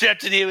 You're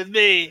trapped in here with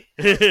me.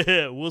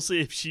 We'll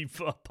see if she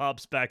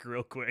pops back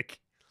real quick.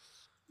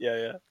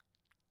 Yeah.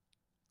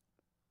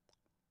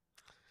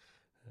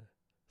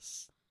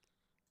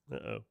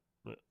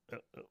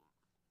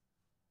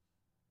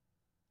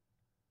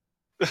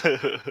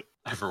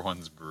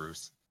 Everyone's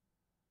Bruce.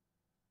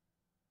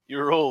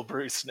 You're all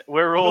Bruce.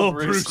 We're all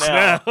Bruce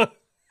now.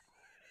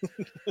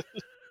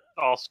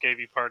 All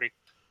scabby party.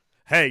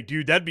 Hey,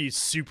 dude, that'd be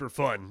super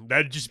fun.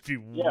 That'd just be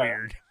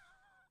weird.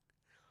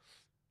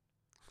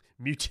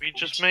 We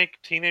just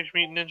make Teenage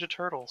Mutant Ninja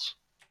Turtles.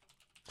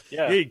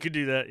 Yeah, you could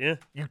do that. Yeah,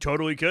 you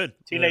totally could.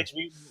 Teenage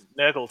Mutant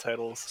Nurgle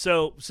Turtles.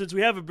 So, since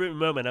we have a brief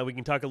moment now, we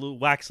can talk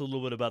wax a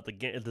little bit about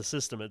the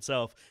system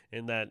itself.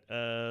 In that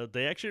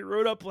they actually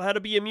wrote up how to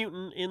be a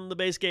mutant in the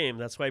base game.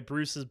 That's why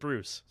Bruce is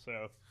Bruce.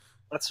 So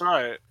that's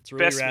right. It's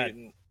really Best rad.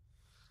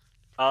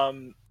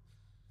 Mutant.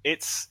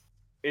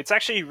 It's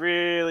actually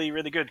really,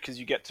 really good because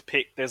you get to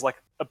pick. There's like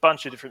a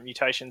bunch of different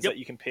mutations that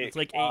you can pick. It's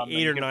like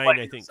 8 or 9,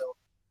 I think.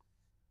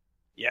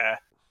 Yeah,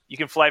 you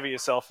can flavor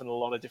yourself in a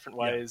lot of different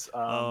ways.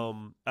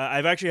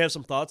 I've actually have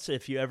some thoughts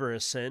if you ever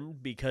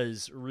ascend,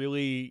 because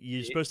really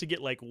you're supposed to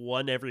get like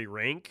one every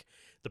rank.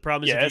 The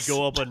problem is if you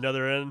go up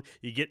another end,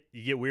 you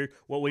get weird.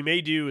 What we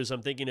may do is,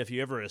 I'm thinking, if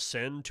you ever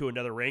ascend to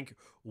another rank,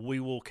 we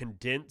will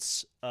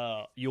condense.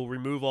 You'll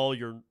remove all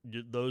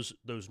those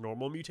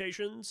normal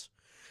mutations,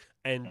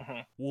 and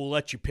we'll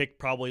let you pick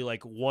probably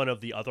like one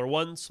of the other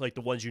ones, like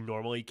the ones you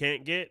normally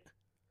can't get.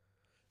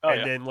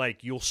 Then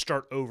like you'll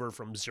start over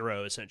from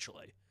 0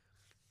 essentially.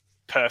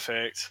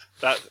 Perfect.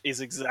 That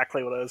is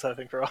exactly what I was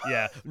hoping for.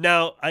 Yeah.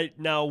 Now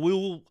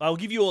I'll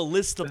give you a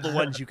list of the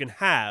ones you can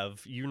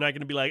have. You're not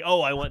going to be like, oh,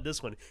 I want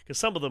this one, because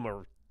some of them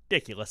are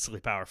ridiculously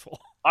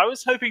powerful. I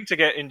was hoping to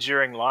get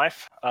Enduring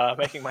Life,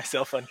 making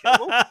myself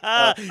unkillable.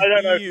 I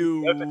don't know.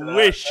 You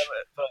wish.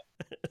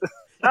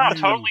 No,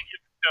 totally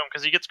give him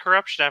because he gets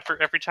corruption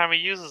after every time he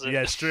uses it.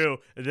 Yeah, it's true.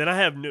 And then I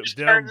have no. He just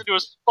Then, turns into a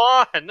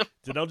spawn.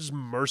 then I'll just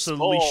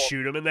mercilessly Small.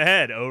 shoot him in the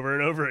head over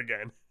and over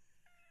again.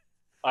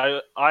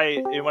 In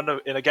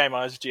a game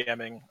I was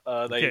GMing,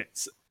 Okay.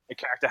 a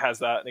character has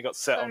that and he got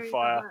set on Sorry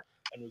fire about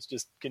and was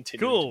just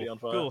continuing to be Cool, on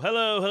fire. cool.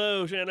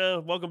 Hello, Shanna.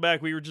 Welcome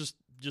back. We were just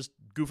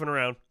goofing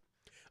around.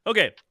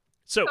 Okay,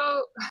 so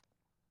that.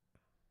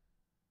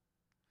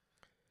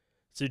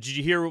 so did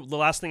you hear the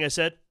last thing I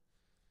said?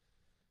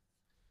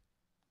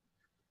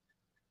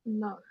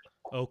 No.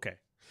 Okay.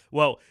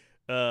 Well,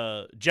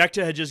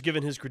 Jakta had just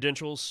given his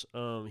credentials.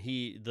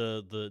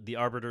 The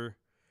arbiter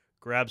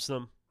grabs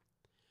them,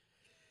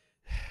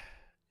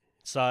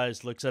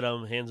 sighs, looks at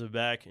them, hands them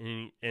back,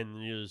 and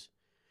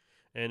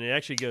it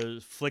actually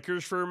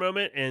flickers for a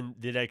moment, and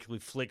it actually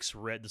flicks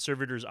red. The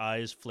servitor's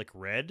eyes flick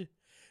red,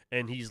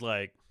 and he's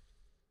like,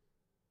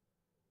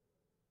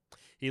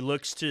 he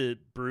looks to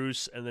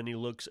Bruce, and then he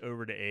looks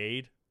over to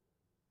Aid.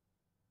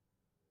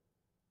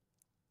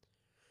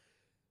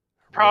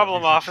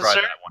 Problem, You should officer.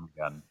 Try that one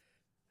again.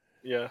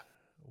 Yeah.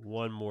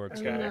 One more Oh,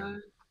 time. no.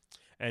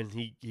 And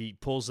he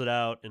pulls it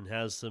out and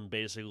has them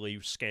basically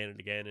scan it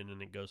again, and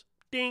then it goes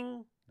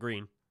ding,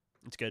 green.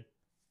 It's good.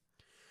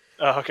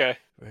 Oh, okay.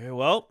 Very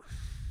well,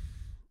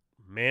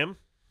 ma'am.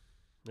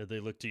 They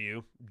look to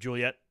you,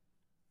 Juliet.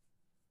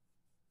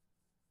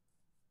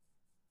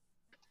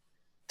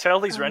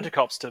 Tell these Um,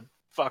 rent-a-cops to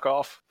fuck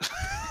off.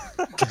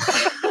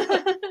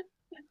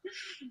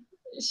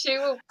 She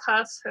will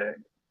pass her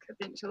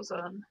credentials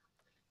on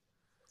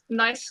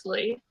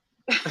nicely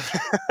in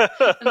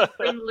a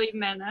friendly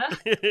manner.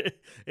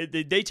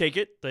 They take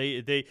it.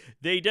 They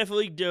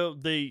definitely do.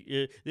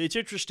 It's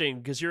interesting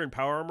because you're in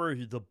power armor.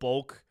 The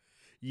bulk,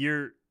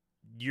 you're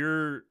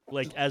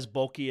like as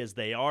bulky as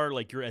they are.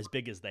 Like you're as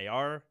big as they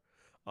are.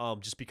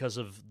 Just because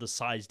of the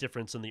size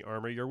difference in the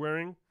armor you're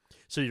wearing.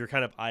 So you're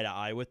kind of eye to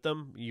eye with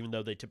them, even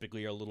though they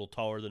typically are a little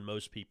taller than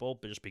most people,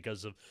 but just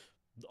because of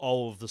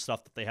all of the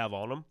stuff that they have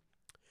on them.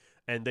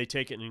 And they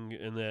take it,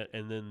 and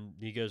then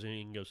he goes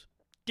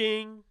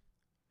ding.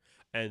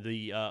 And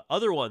the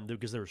other one,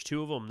 because there was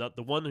two of them, not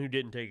the one who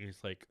didn't take it,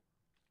 is like,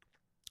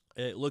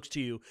 it looks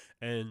to you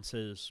and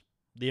says,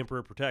 "The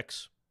Emperor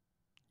protects.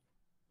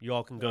 You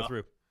all can go Yeah.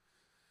 through."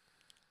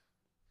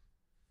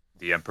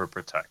 The Emperor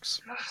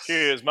protects.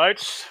 Cheers,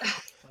 mates.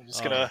 I'm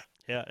just gonna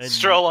Yeah, and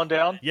stroll on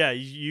down. Yeah,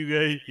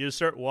 you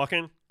start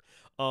walking.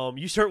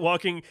 You start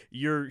walking.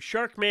 Your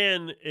shark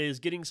man is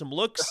getting some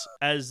looks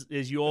as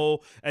you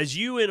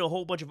and a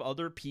whole bunch of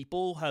other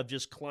people have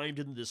just climbed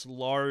into this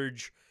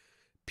large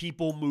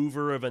people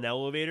mover of an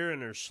elevator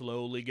and are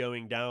slowly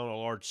going down a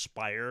large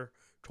spire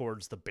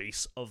towards the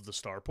base of the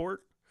starport.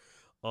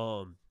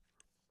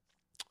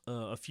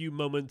 A few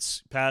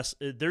moments pass.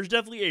 There's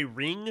definitely a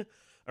ring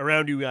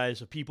around you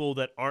guys of people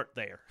that aren't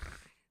there.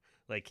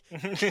 Like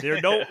they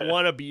don't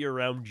want to be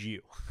around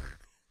you.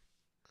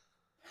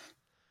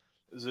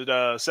 Is it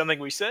something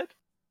we said?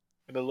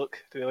 I'm gonna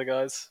look to the other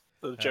guys,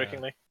 sort of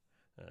jokingly.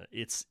 I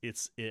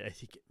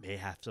think it may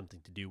have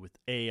something to do with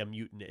a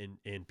mutant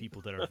and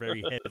people that are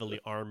very heavily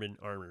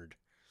armored.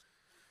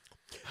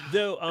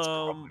 Though,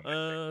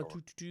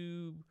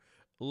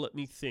 let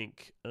me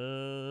think. I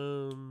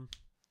only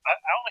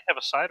have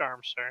a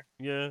sidearm, sir.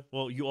 Yeah.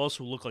 Well, you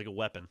also look like a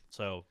weapon,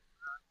 so.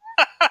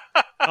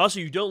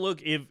 Also, you don't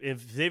look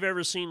if they've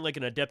ever seen like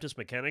an Adeptus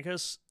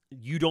Mechanicus,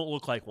 you don't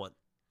look like one.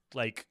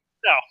 Like.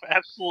 No,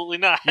 absolutely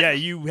not. Yeah,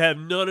 you have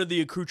none of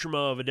the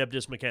accoutrement of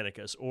Adeptus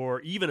Mechanicus,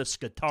 or even a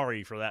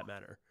Scutari for that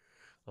matter.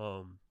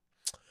 Let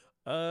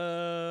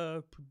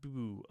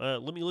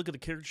me look at the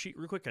character sheet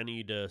real quick. I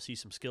need to see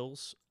some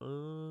skills.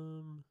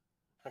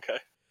 Okay.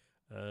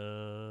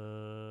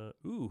 Who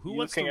You're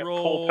wants looking to at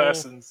roll? Poor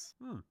person's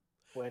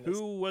awareness.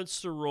 Who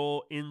wants to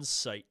roll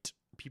insight?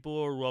 People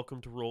are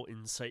welcome to roll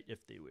insight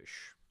if they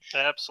wish.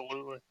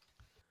 Absolutely.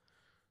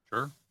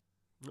 Sure.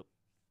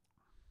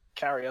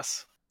 Carry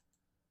us.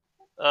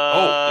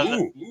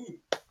 Ooh.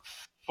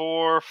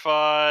 4,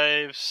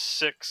 5,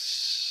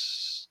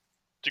 6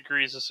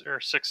 degrees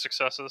or 6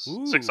 successes,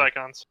 Ooh. 6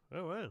 icons.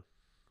 Oh wow,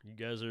 you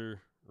guys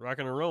are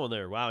rocking and rolling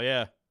there. Wow,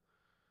 yeah.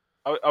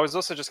 I was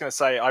also just going to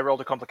say I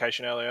rolled a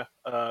complication earlier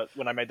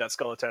when I made that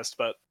scholar test,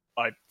 but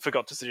I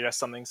forgot to suggest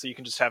something, so you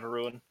can just have a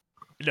ruin.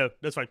 No,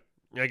 that's fine.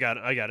 I got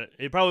it.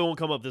 It probably won't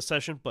come up this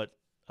session, but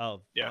I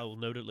will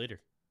note it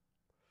later.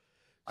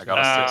 I got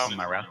a 6 on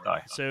my wrath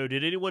die. So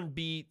did everyone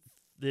beat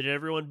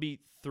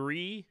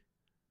 3?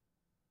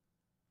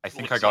 I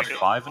think Looks I got like it.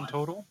 5 in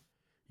total.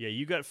 Yeah,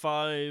 you got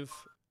 5.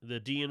 The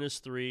DN is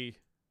 3.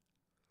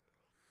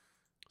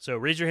 So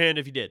raise your hand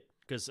if you did,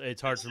 because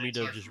it's hard for me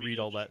to just read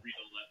all that.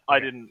 I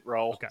Okay. didn't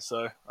roll, Okay.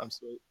 so I'm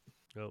sweet.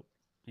 Oh,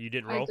 you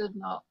didn't I roll? did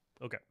not.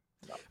 Okay.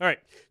 All right.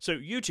 So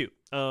you two,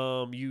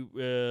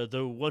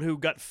 the one who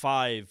got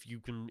 5, you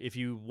can, if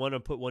you want to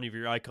put one of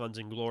your icons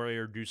in glory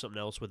or do something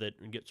else with it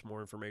and get some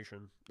more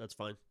information, that's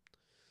fine.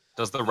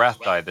 Does the wrath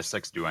die, the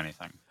 6, do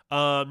anything?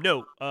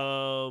 No.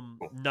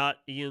 Not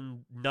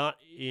in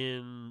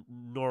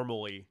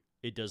normally.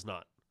 It does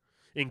not.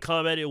 In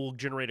combat, it will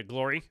generate a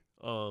glory.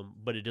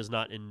 But it does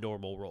not in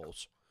normal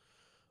rolls.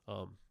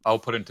 I'll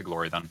put into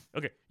glory then.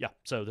 Okay, yeah.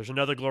 So there's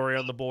another glory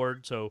on the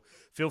board. So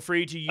feel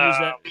free to use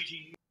that.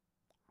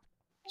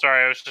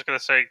 Sorry, I was just gonna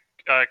say,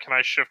 can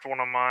I shift one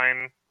of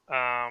mine,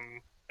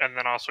 and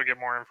then also get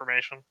more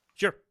information?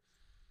 Sure.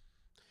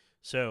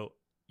 So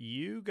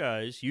you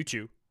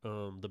two,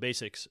 the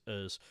basics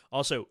is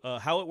also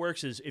how it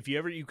works is if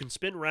you can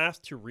spin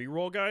Wrath to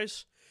reroll,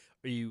 guys.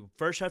 You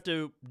first have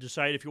to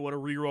decide if you want to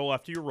reroll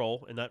after you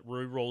roll, and that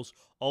rerolls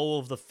all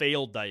of the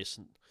failed dice.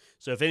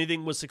 So if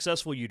anything was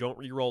successful, you don't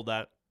reroll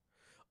that.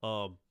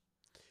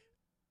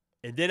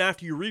 And then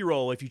after you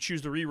reroll, if you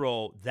choose to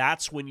reroll,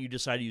 that's when you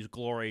decide to use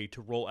glory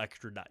to roll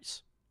extra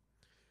dice.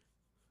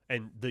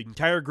 And the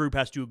entire group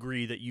has to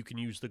agree that you can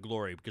use the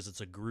glory because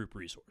it's a group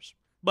resource.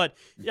 But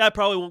yeah, it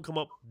probably won't come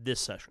up this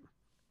session.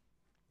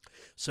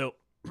 So,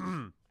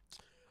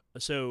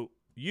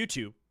 you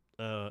two,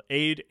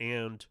 Aid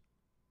and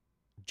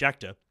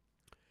Jacta,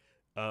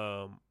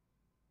 are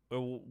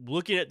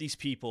looking at these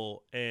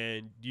people,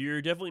 and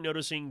you're definitely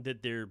noticing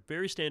that they're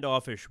very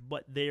standoffish,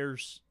 but they're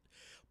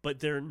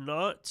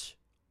not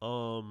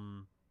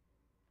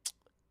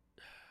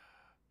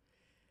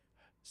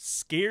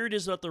scared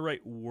is not the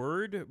right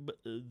word, but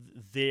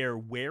they're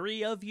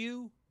wary of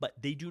you, but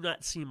they do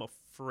not seem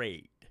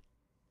afraid.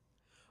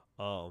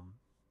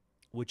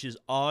 Which is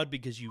odd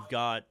because you've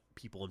got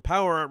people in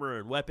power armor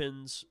and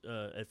weapons.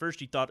 At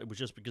first you thought it was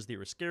just because they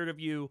were scared of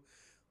you.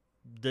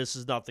 This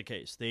is not the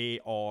case.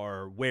 They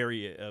are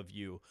wary of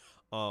you.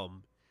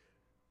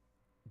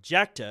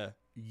 Jacta,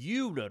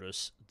 you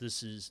notice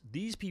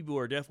these people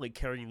are definitely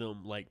carrying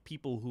them like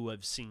people who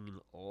have seen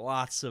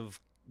lots of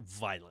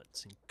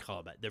violence in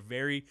combat. They're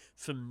very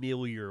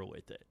familiar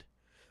with it.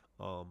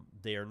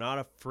 They are not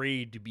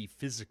afraid to be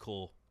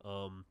physical.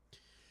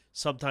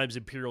 Sometimes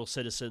Imperial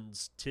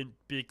citizens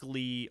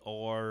typically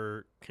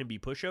can be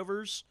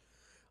pushovers,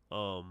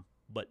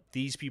 but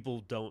these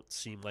people don't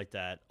seem like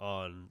that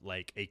on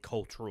like a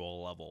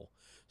cultural level.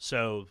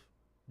 So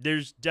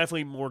there's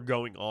definitely more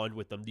going on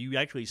with them. You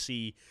actually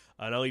see,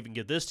 and I'll even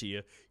get this to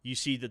you, you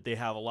see that they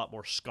have a lot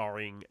more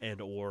scarring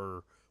and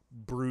or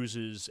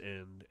bruises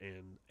and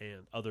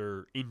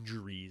other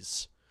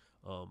injuries,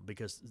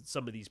 because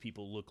some of these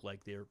people look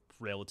like they're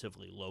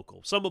relatively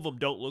local. Some of them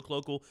don't look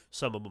local,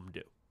 some of them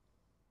do.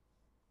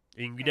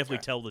 And you can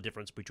definitely tell the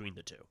difference between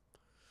the two.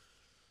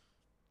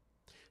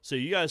 So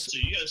you guys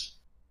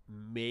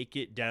make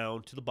it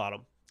down to the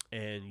bottom,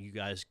 and you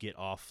guys get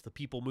off the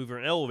people mover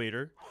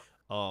elevator.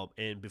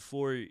 And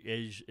before,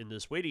 as in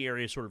this waiting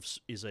area, sort of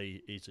is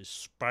a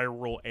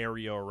spiral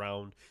area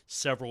around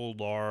several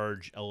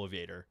large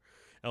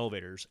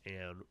elevators.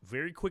 And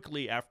very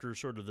quickly after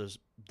sort of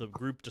the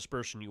group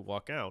dispersion, you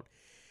walk out.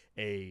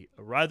 A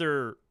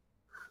rather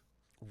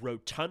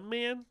rotund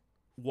man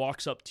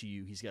walks up to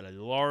you. He's got a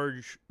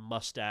large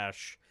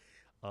mustache.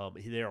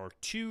 There are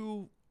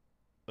two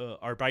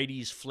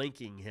Arbites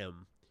flanking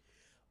him,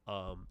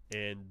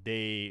 and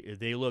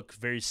they look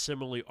very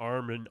similarly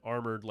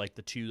armored like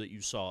the two that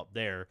you saw up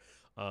there.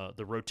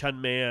 The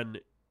rotund man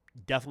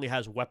definitely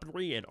has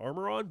weaponry and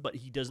armor on, but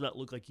he does not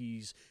look like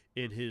he's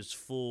in his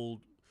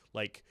full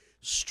like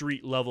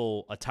street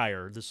level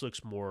attire. This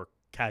looks more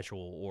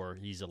casual, or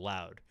he's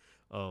allowed.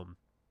 And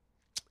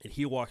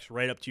he walks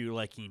right up to you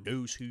like he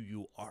knows who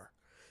you are.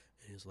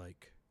 He's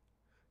like,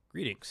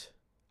 "Greetings,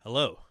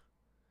 hello."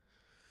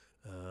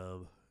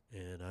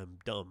 And I'm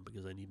dumb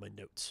because I need my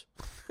notes.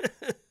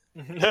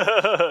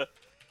 Oh,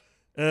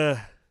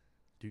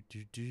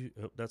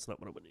 that's not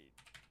what I'm gonna need.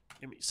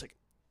 Give me a second.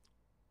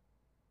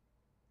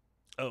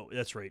 Oh,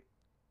 that's right.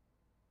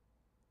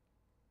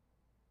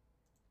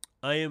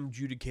 I am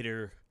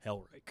Judicator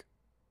Helreich.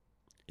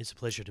 It's a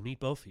pleasure to meet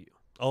both of you,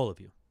 all of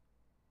you.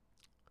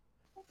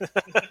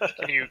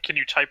 Can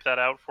you type that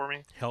out for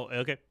me?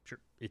 Okay, sure.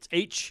 It's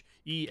HELLRYKE,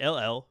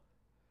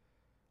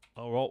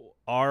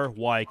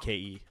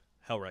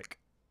 Helreich.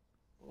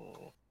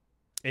 Oh.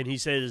 And he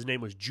said his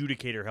name was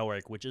Judicator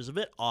Helreich, which is a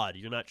bit odd.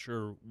 You're not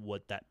sure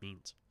what that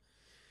means.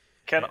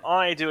 Can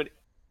I do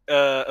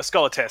a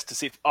scholar test to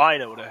see if I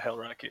know what a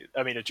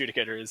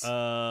adjudicator is?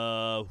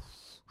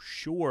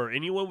 Sure.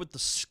 Anyone with the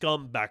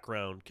scum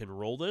background can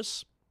roll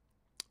this,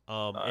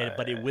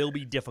 but it will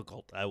be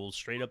difficult. I will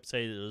straight up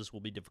say that this will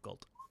be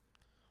difficult.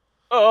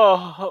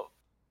 Oh.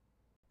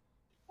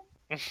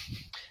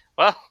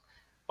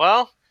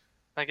 Well,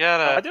 I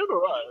got I did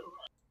alright.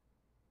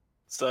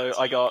 So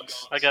I got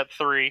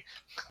 3.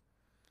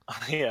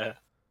 yeah.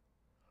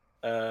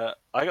 I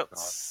got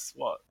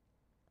what?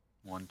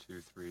 1, 2,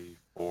 3,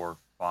 4,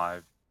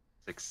 5,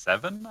 6,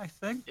 7. I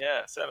think.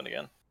 Yeah, 7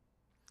 again.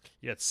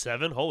 You got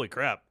 7? Holy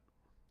crap!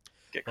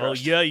 Get Oh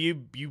crushed. yeah, you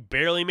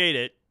barely made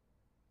it.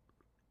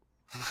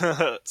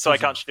 So I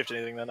can't shift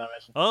anything then, I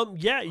imagine.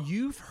 Yeah,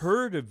 you've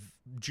heard of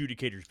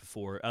Judicators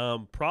before.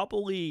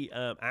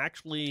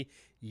 Actually,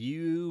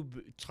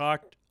 you've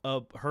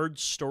heard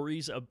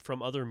stories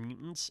from other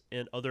mutants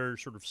and other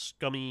sort of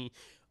scummy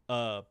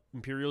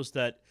Imperials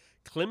that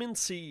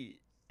Clemency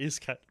is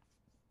kind.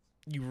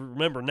 You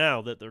remember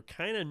now that they're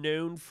kind of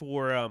known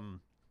for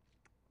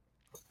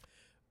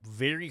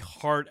very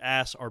hard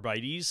ass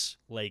Arbites.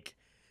 Like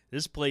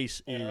This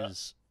place Yeah.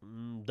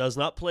 does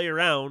not play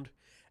around,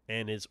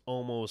 and is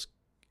almost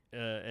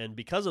and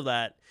because of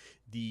that,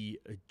 the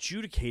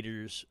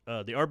adjudicators,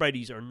 the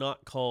Arbites, are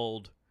not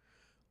called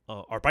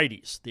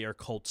Arbites. They are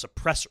called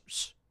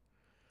suppressors.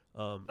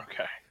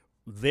 Okay.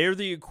 They're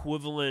the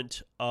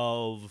equivalent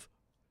of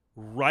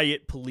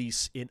riot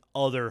police in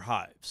other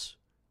hives.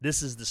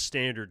 This is the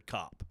standard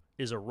cop,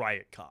 is a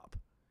riot cop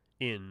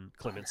in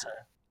Clemency.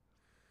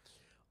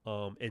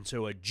 And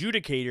so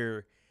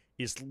adjudicator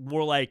is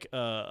more like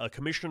a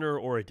commissioner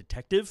or a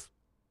detective,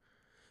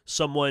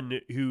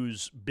 someone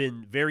who's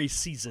been very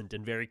seasoned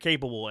and very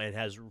capable and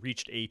has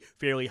reached a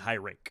fairly high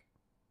rank.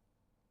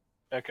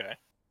 Okay.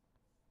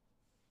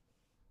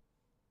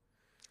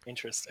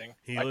 Interesting.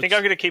 He I looks- think I'm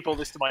going to keep all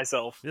this to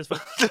myself. That's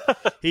fine.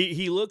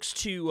 He looks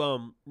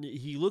to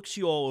he looks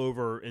you all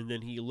over, and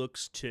then he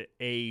looks to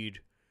Aid.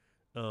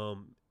 He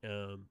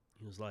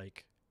was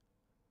like,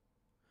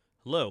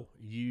 "Hello,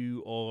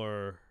 you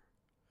are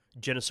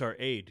Genisar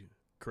Aid,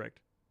 correct?"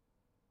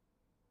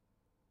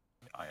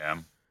 I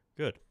am.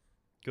 Good.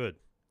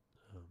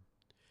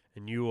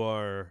 And you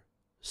are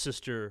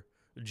Sister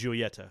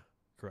Giulietta,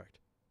 correct?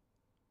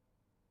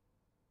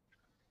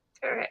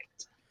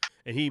 Correct.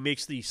 And he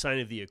makes the sign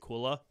of the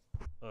Aquila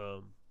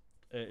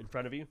in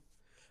front of you,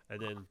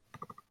 and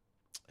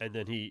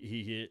then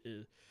he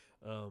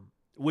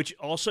which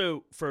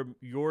also, from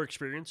your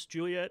experience,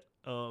 Juliet,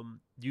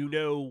 you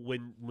know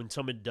when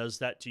someone does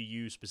that to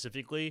you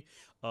specifically,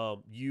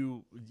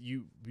 you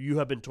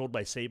have been told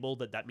by Sable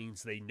that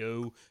means they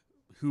know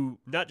who,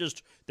 not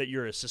just that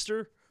you're a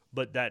sister,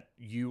 but that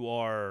you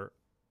are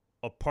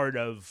a part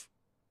of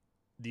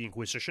the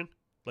Inquisition.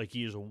 Like,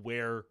 he is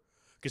aware,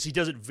 because he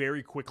does it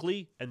very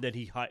quickly, and then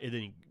he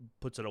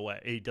puts it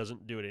away. He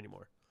doesn't do it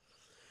anymore.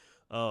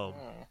 As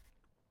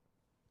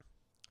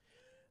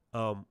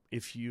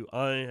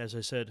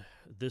I said,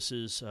 this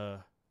is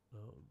where's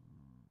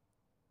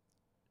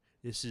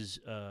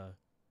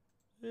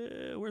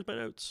my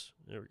notes?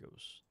 There it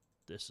goes.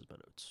 This is my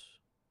notes.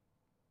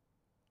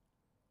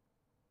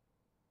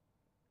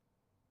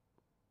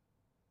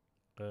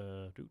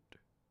 Dude.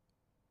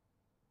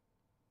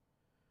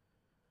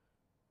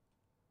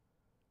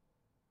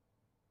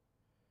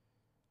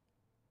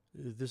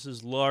 This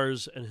is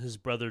Lars and his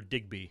brother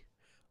Digby.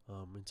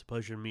 It's a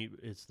pleasure to meet.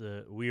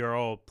 We are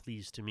all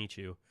pleased to meet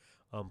you.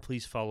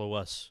 Please follow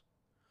us.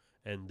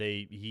 And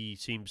he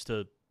seems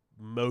to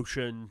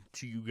motion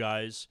to you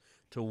guys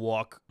to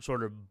walk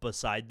sort of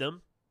beside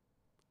them.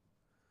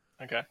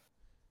 Okay.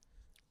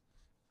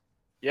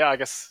 Yeah, I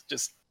guess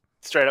just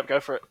straight up go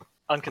for it.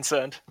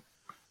 Unconcerned.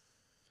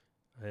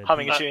 And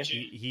Humming a tune.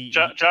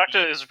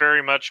 Jokta is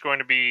very much going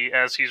to be,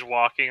 as he's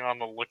walking, on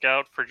the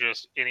lookout for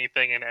just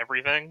anything and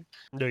everything.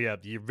 No, yeah,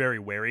 you're very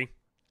wary. Of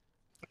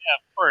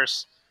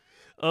course.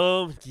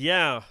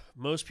 Yeah,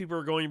 most people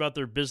are going about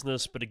their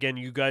business, but again,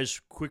 you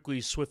guys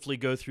swiftly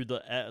go through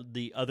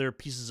the other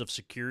pieces of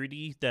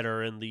security that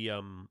are in the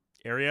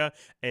area,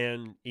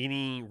 and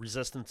any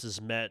resistance is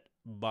met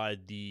by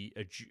the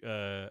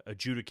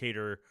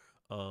adjudicator,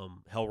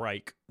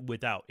 Hellreich,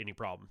 without any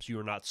problems. You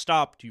are not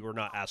stopped. You are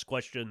not asked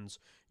questions.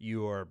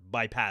 You are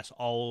bypass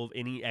all of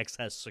any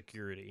excess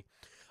security.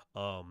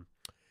 And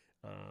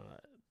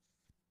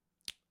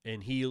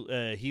he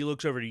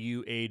looks over to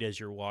you, Aid, as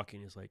you're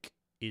walking. He's like,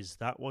 "Is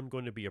that one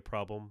going to be a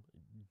problem?"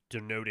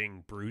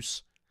 Denoting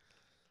Bruce.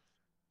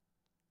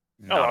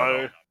 Not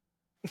at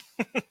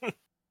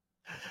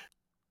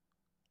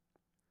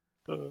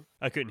Hello.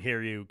 I couldn't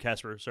hear you,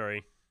 Casper.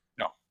 Sorry.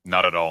 No,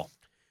 not at all.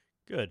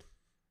 Good.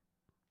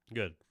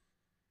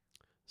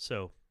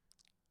 So,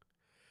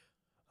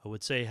 I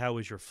would say, how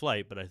was your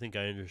flight? But I think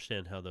I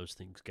understand how those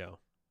things go.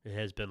 It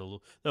has been a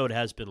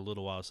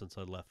little while since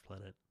I left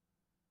planet.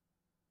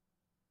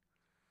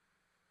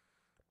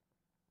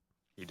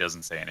 He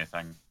doesn't say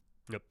anything.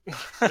 Yeah,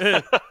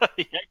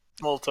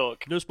 small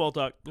talk. No small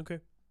talk. Okay.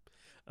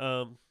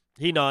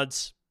 He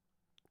nods.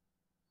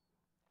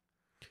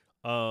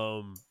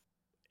 And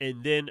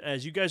then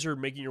as you guys are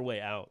making your way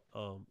out,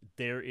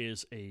 there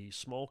is a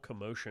small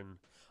commotion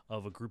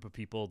of a group of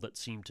people that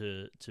seem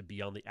to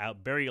be on the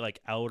very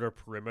outer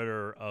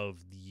perimeter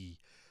of the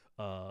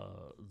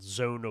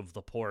zone of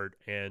the port,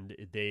 and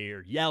they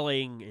are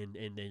yelling and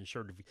then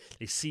sort of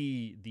they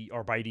see the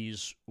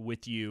Arbites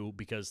with you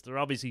because they're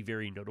obviously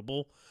very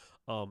notable.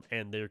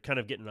 And they're kind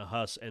of getting a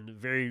huss,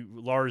 and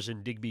Lars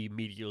and Digby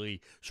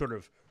immediately sort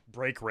of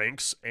break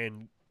ranks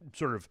and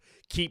sort of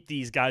keep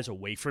these guys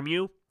away from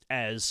you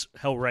as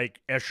Hellreich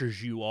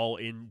ushers you all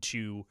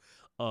into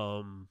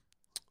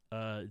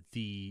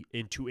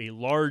into a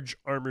large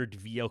armored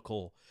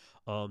vehicle.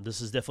 This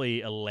is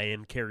definitely a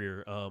land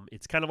carrier.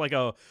 It's kind of like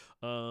a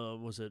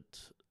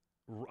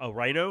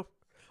Rhino,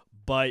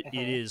 but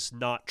it is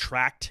not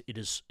tracked. It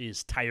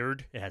is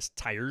tired. It has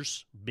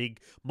tires,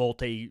 big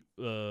multi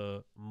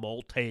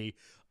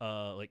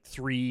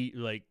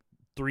three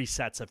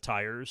sets of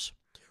tires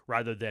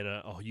rather than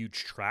a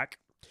huge track.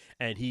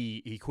 And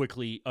he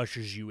quickly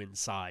ushers you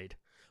inside.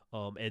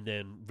 And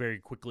then very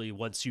quickly,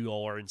 once you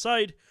all are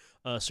inside,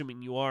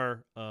 assuming you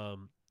are,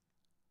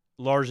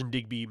 Lars and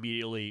Digby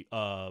immediately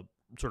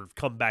sort of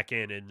come back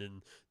in, and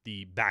then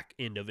the back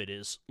end of it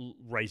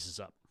rises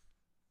up.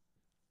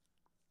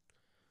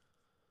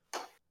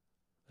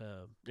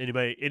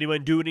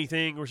 Anyone do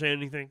anything or say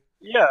anything?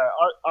 Yeah,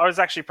 I was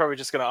actually probably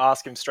just going to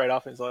ask him straight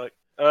up. He's like,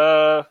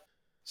 can't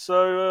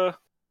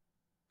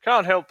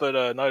help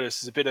but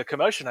notice there's a bit of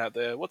commotion out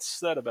there. What's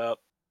that about?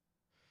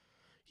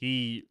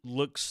 He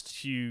looks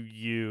to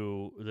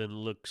you, then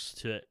looks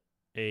to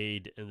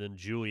Aid, and then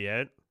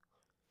Juliet.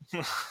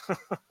 Come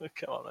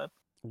on, man.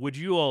 Would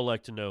you all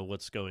like to know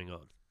what's going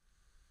on?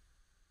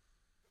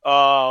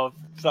 Oh,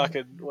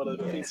 fucking, what a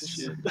piece of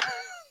shit.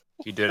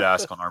 He did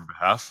ask on our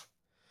behalf.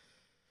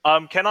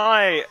 Can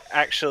I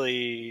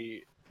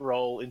actually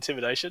roll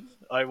intimidation?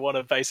 I want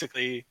to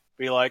basically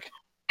be like,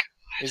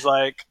 he's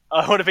like,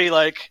 oh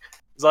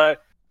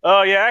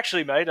yeah,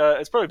 actually, mate,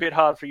 it's probably a bit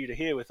hard for you to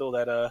hear with all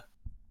that,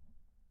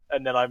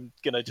 and then I'm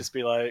gonna just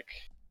be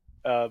like,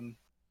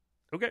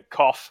 Okay.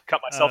 cough,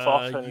 cut myself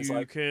off, and it's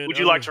like, would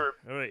you like to?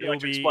 All right, would you like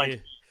to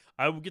explain?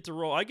 I will get to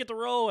roll. I get to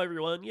roll,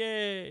 everyone!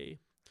 Yay!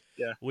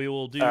 Yeah. We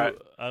will do. All right.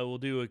 I will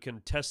do a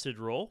contested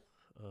roll.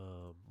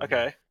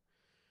 Okay.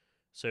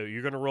 So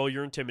you're gonna roll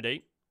your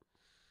intimidate.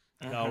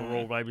 I'll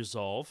roll my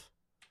resolve.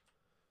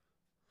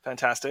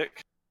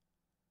 Fantastic.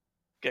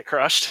 Get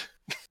crushed.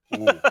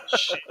 Ooh.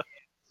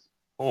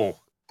 Oh.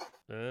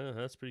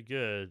 That's pretty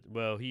good.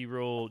 Well, you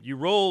rolled You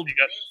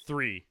got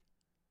 3.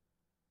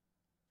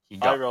 He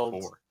got I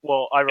rolled. 4.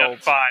 Well, I rolled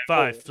 5.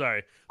 5.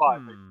 Sorry.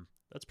 5.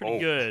 That's pretty Oh.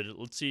 good.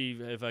 Let's see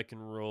if I can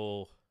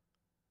roll.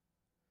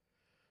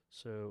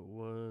 So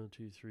 1,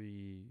 2,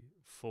 3,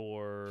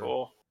 4.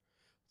 4.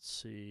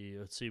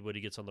 Let's see what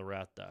he gets on the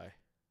rat die.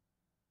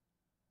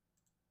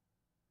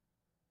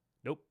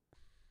 Nope.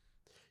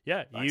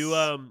 Yeah, Nice. you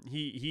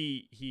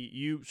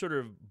sort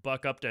of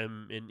buck up to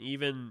him, and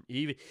even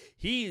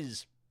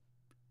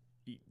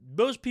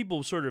most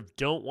people sort of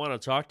don't want to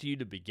talk to you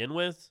to begin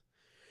with.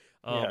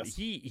 Yes.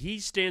 He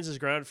stands his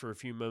ground for a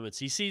few moments.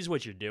 He sees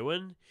what you're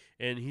doing,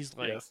 and he's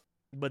like, Yes.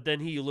 but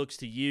then he looks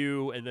to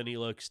you, and then he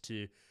looks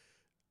to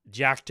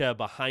Jakta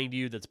behind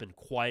you that's been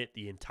quiet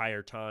the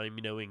entire time,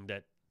 knowing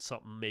that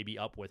something may be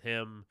up with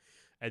him.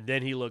 And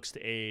then he looks to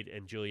Aid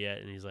and Juliet,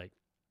 and he's like,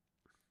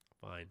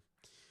 fine.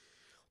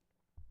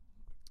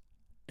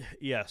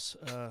 Yes.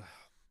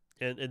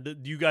 And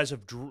you guys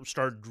have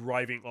started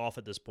driving off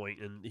at this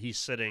point, and he's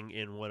sitting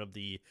in one of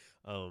the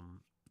and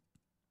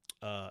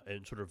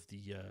sort of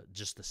the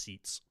just the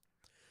seats.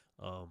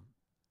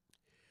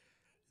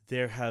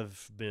 There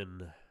have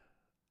been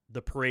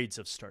the parades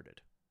have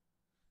started.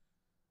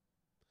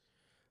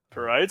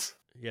 Parades?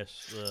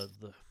 Yes,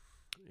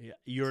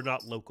 you're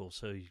not local,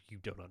 so you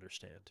don't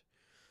understand.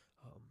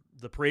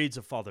 The parades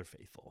of Father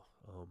Faithful.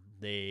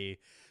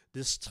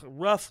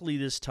 Roughly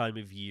this time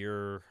of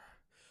year,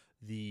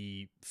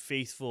 the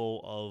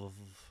faithful of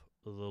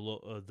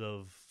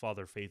the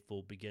Father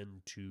Faithful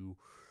begin to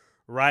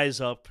rise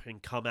up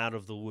and come out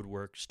of the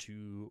woodworks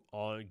to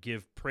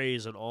give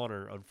praise and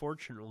honor.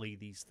 Unfortunately,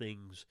 these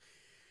things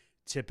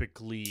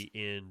typically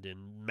end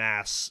in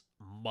mass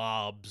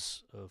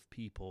mobs of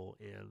people,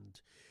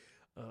 and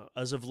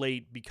as of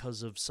late,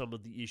 because of some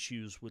of the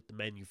issues with the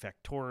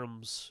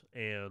manufactorums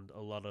and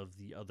a lot of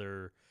the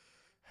other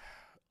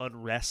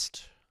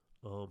unrest,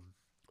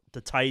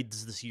 the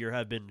tides this year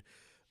have been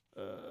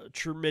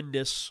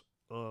tremendous.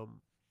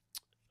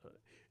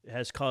 It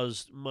has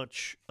caused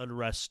much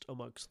unrest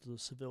amongst the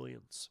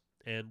civilians,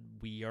 and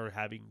we are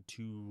having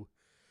to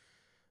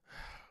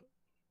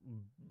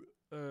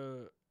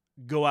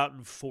go out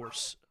in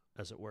force,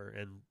 as it were,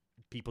 and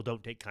people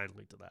don't take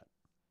kindly to that.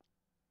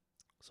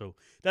 So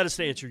that is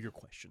to answer your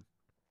question.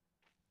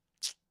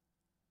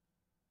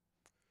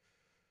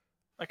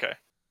 Okay.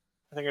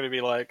 I think I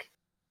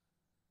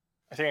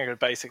could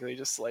basically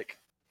just like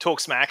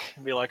talk smack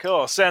and be like,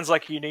 oh, sounds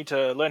like you need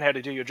to learn how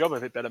to do your job a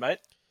bit better, mate.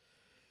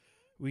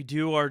 We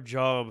do our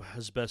job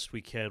as best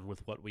we can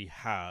with what we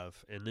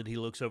have. And then he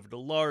looks over to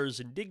Lars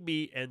and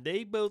Digby, and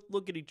they both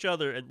look at each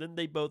other, and then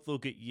they both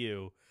look at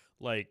you.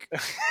 Like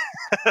this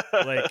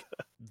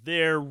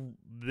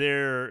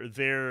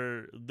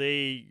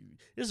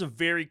is a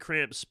very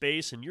cramped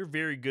space, and you're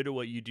very good at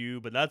what you do,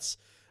 but that's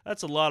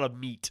a lot of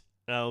meat.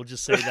 I'll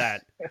just say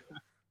that.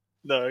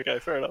 No, okay,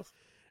 fair enough.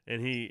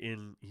 And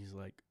he's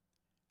like,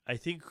 I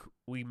think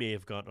we may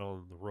have gotten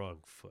on the wrong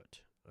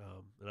foot,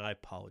 and I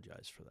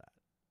apologize for that.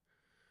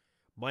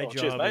 My job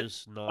cheers, mate.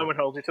 is not. I would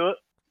hold you to it.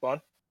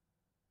 Fine.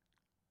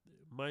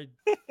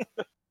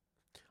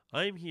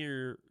 I'm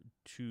here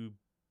to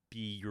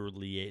be your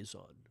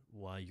liaison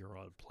while you're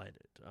on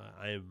planet.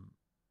 I am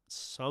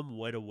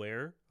somewhat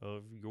aware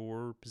of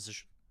your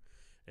position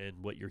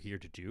and what you're here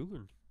to do,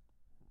 and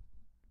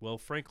well,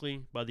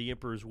 frankly, by the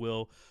Emperor's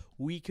will,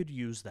 we could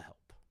use the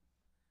help.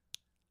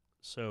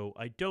 So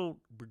I don't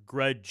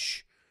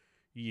begrudge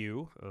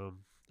you.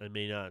 I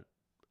may not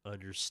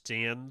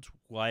understand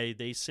why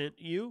they sent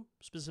you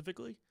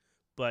specifically,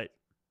 but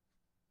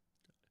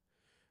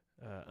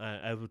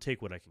I will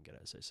take what I can get,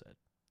 as I said.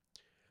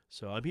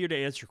 So I'm here to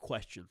answer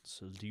questions.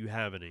 So do you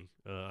have any?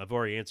 I've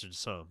already answered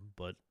some,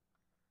 but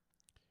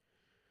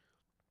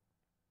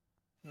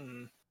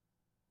Hmm.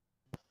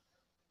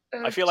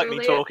 I feel like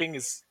me talking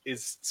is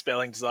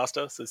spelling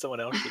disaster, so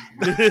someone else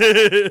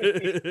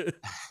should.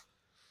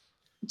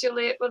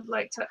 Juliet would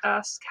like to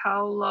ask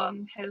how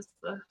long has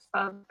the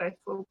Father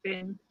Faithful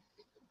been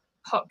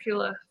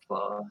popular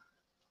for?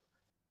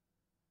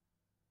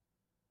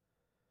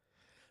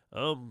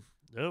 No,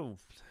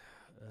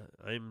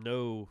 I'm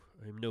no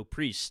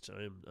priest.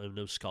 I'm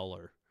no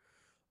scholar.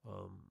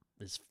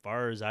 As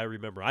far as I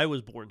remember, I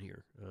was born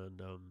here,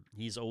 and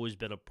he's always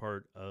been a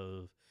part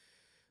of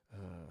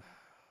uh,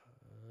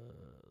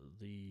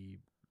 the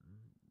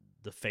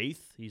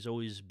faith. He's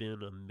always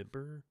been a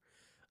member.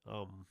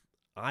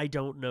 I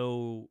don't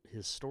know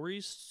his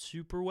stories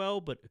super well,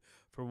 but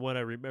from what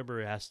I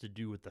remember, it has to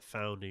do with the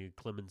founding of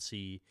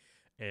Clemency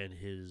and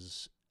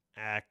his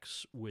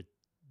acts with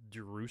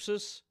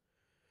Drusus.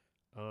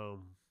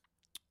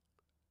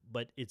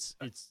 But it's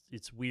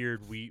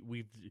weird.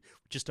 We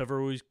just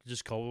ever always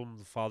just call him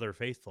the Father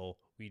Faithful.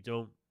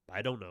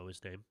 I don't know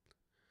his name.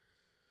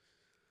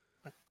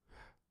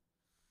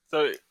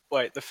 So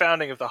wait, the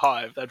founding of the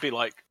Hive, that'd be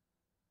like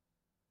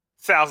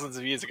thousands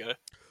of years ago.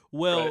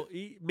 Well,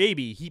 right?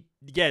 maybe he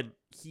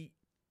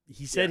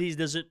said he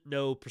doesn't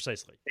know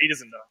precisely. He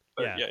doesn't know.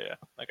 But Yeah. yeah.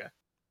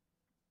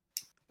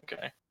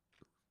 Okay.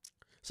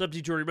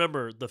 Something to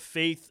remember: the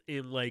faith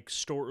in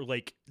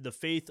the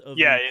faith of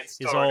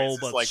it's is all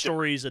about like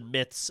stories and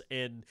myths,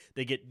 and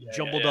they get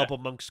jumbled yeah. up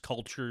amongst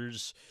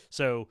cultures.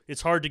 So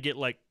it's hard to get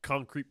like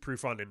concrete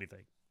proof on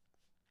anything.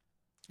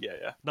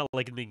 Yeah. Not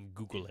like anything.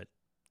 Google it.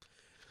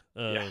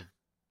 Yeah.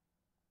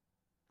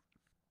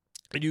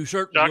 And you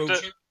start.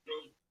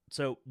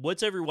 So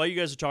while you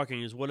guys are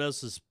talking, is what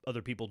else is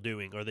other people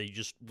doing? Are they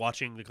just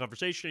watching the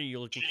conversation? Are you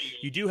looking?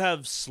 You do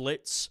have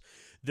slits.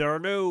 There are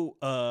no.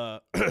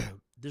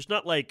 There's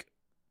not like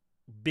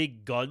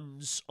big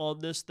guns on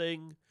this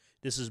thing.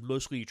 This is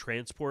mostly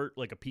transport,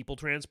 like a people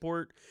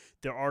transport.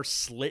 There are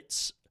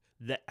slits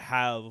that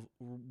have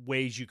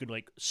ways you can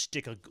like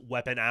stick a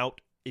weapon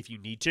out if you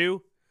need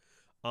to.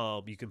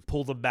 You can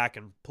pull them back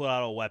and pull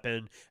out a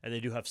weapon, and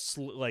they do have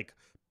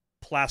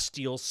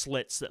plasteel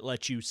slits that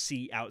let you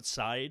see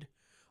outside.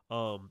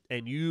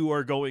 And you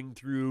are going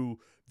through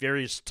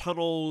various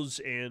tunnels,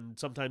 and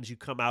sometimes you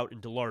come out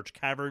into large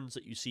caverns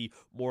that you see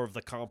more of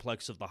the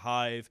complex of the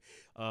Hive.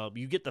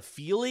 You get the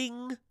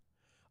feeling,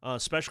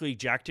 especially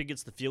Jacta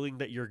gets the feeling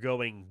that you're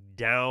going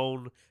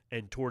down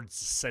and towards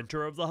the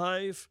center of the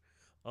Hive.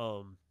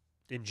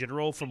 In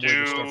general, from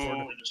where the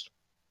Starport.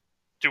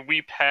 Do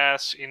we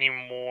pass any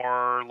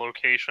more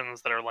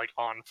locations that are like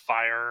on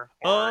fire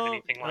or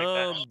anything like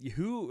that?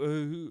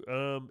 Who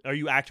are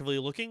you actively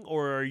looking,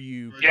 or are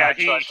you? Yeah,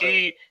 he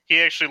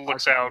actually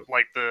looks out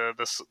like the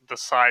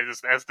side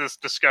as this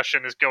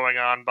discussion is going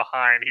on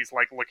behind. He's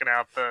like looking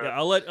out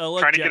I'll let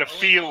trying to get a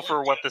feel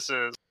for what this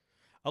is.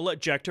 I'll let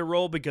Jacta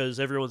roll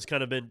because everyone's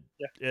kind of been,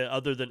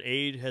 other than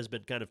Aid, has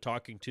been kind of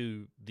talking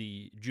to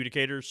the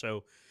adjudicator,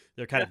 so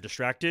they're kind of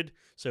distracted.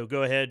 So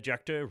go ahead,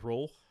 Jacta,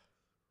 roll.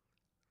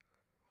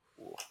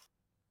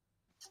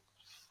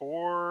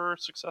 4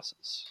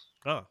 successes.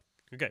 Ah,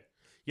 okay.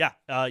 Yeah,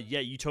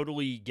 you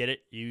totally get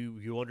it.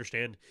 You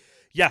understand.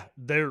 Yeah,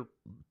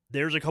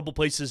 there's a couple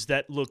places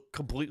that look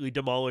completely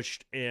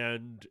demolished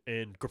and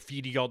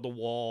graffiti on the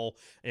wall,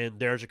 and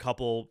there's a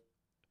couple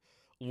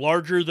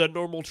larger than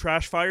normal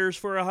trash fires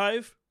for a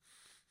Hive.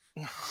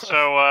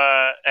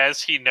 So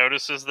as he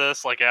notices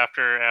this, like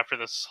after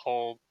this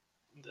whole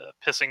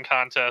pissing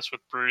contest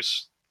with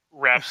Bruce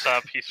wraps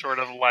up, he sort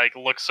of like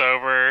looks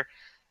over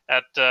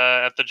at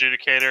the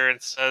adjudicator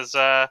and says,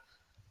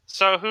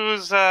 "So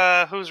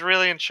who's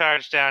really in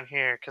charge down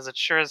here? Because it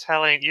sure as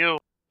hell ain't you."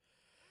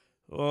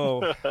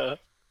 Oh,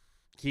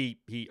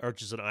 he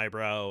arches an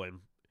eyebrow, and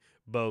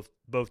both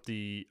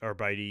the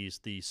Arbites,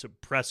 the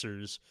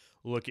suppressors,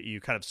 look at you,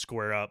 kind of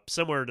square up.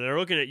 Somewhere they're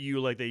looking at you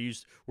like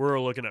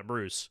we're looking at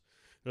Bruce.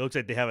 It looks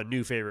like they have a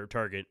new favorite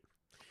target,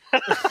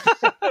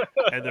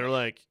 and they're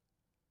like,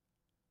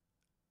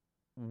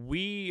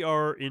 "We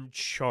are in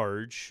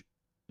charge.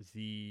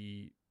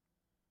 The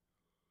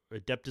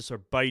Adeptus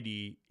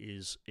Arbiter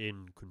is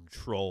in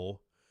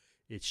control.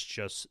 It's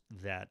just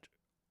that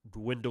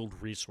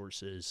dwindled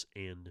resources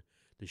and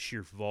the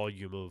sheer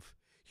volume of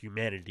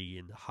humanity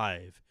in the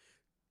Hive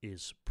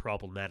is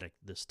problematic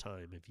this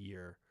time of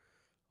year.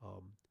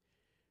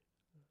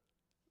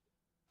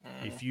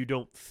 If you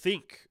don't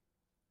think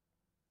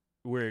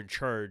we're in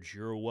charge,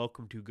 you're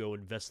welcome to go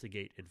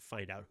investigate and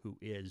find out who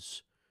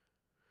is.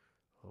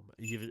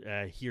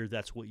 Here,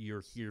 that's what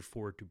you're here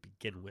for to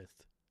begin with."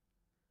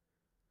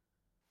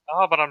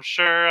 Oh, but I'm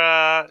sure.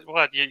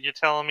 What you're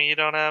telling me you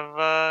don't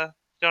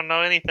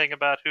know anything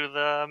about who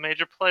the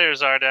major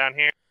players are down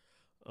here?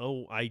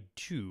 Oh, I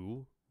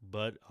do,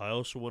 but I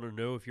also want to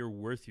know if you're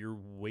worth your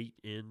weight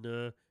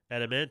in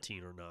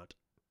adamantine or not.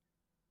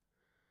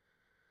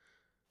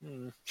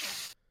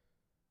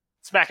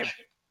 Smack him.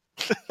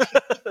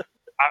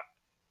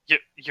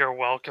 You're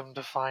welcome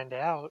to find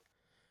out.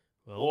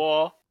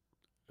 Well,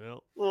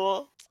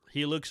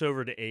 he looks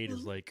over to Aid,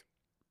 is like,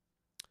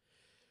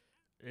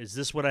 "Is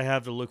this what I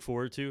have to look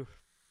forward to?"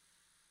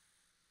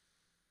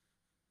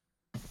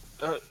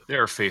 They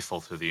are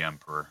faithful to the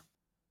Emperor.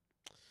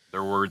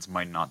 Their words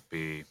might not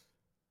be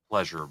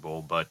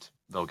pleasurable, but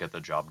they'll get the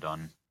job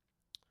done.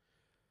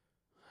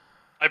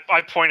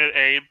 I point at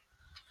Abe.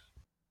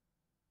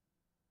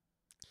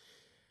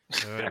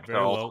 All right, After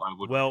very all, well. I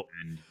would Well,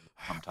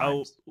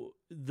 sometimes.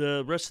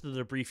 the rest of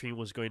the briefing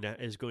is going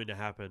to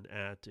happen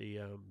at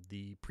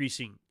the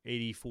precinct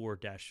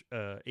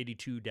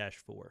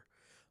 82-4.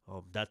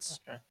 That's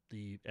Okay.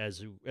 the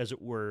as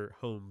it were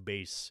home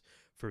base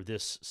for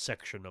this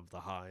section of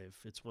the hive.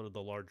 It's one of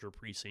the larger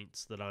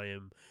precincts that I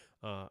am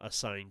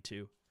assigned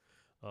to.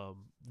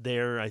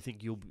 There, I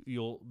think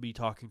you'll be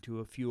talking to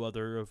a few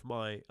other of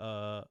my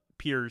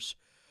peers,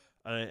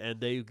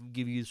 and they can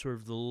give you sort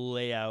of the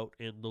layout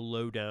and the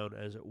lowdown,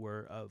 as it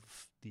were,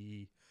 of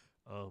the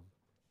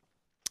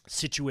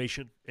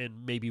situation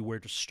and maybe where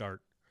to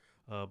start.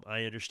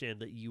 I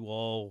understand that you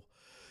all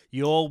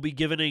be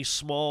given a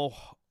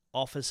small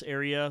office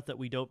area that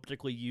we don't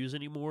particularly use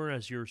anymore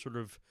as your sort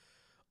of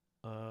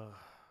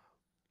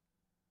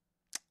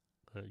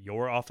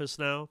your office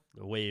now,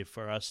 a way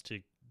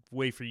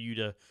for you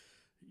to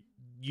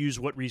use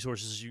what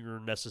resources are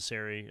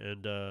necessary,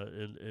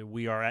 and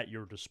we are at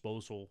your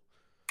disposal,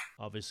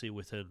 obviously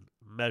within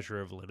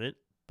measure of limit,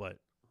 but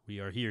we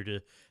are here to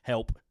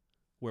help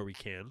where we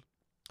can.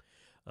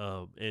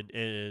 And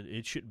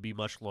it shouldn't be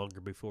much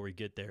longer before we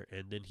get there.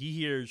 And then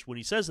when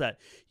he says that,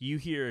 you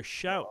hear a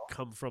shout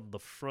come from the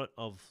front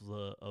of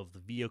the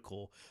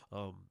vehicle.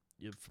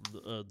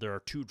 There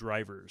are two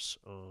drivers,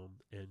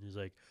 and he's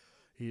like,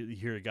 you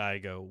hear a guy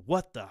go,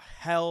 "What the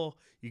hell?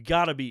 You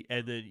gotta be!"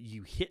 And then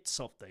you hit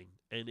something,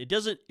 and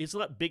it's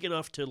not big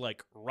enough to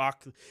like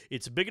rock.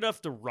 It's big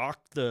enough to rock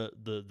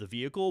the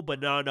vehicle,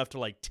 but not enough to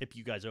like tip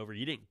you guys over.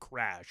 You didn't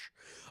crash,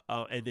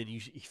 and then you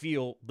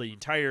feel the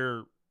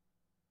entire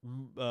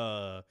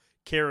the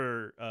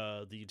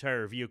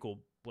entire vehicle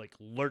like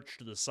lurch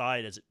to the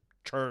side as it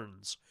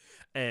turns,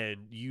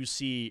 and you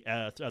see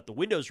at the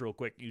windows real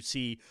quick, you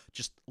see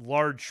just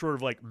large sort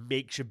of like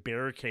makeshift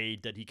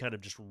barricade that he kind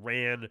of just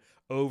ran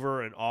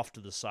over and off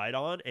to the side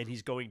on, and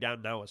he's going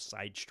down now a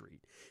side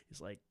street. He's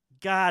like,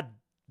 "God,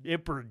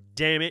 Emperor,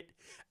 damn it!"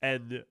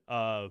 And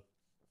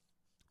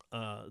that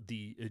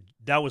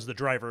was the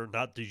driver,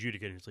 not the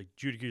adjudicator. It's like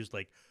adjudicator's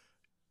like,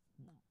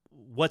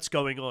 "What's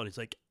going on?" He's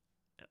like,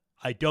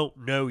 "I don't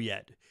know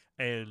yet."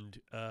 And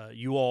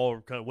you all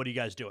are kind of, what are you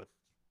guys doing?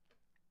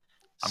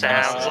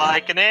 Sounds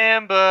like an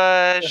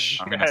ambush.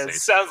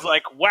 Sounds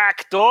like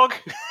whack, dog.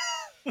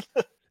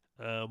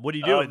 What are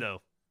you doing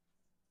though?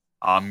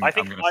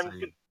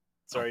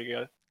 Sorry, you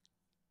go.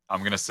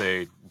 I'm gonna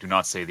say, do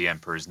not say the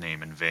Emperor's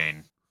name in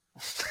vain.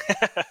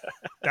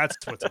 That's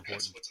what's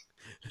important.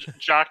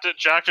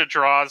 Jokta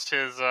draws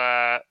his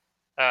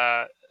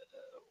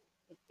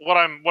what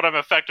I'm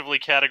effectively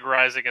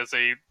categorizing as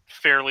a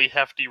fairly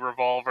hefty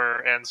revolver,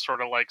 and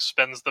sort of like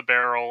spins the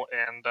barrel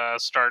and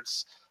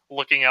starts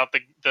looking out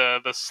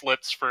the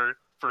slits for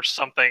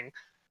something.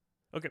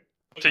 Okay.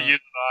 To use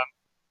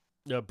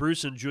it on.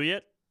 Bruce and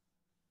Juliet.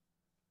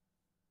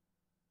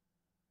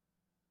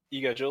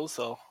 You go, Jules.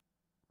 So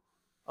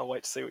I'll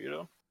wait to see what you're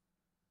doing.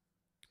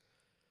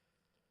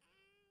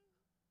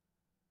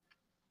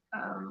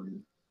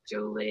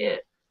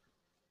 Juliet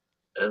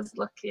is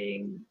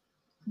looking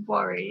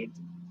worried,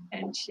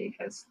 and she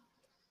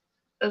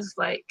is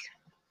like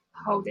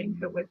holding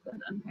her weapon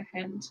in her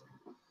hand,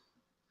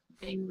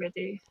 being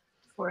ready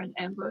for an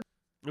ambush.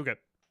 Okay.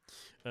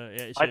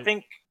 So I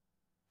think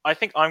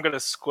I'm gonna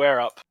square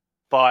up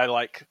by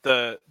like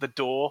the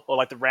door or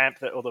like the ramp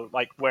or the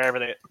like wherever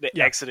the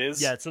exit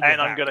is. Yeah, it's in and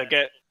the I'm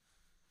back.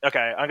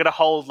 I'm gonna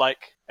hold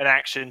like an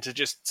action to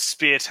just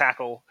spear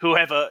tackle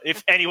whoever.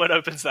 If anyone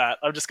opens that,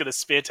 I'm just gonna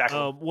spear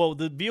tackle. Well,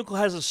 the vehicle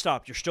hasn't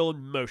stopped. You're still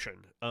in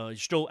motion. You're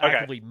still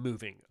actively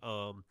moving.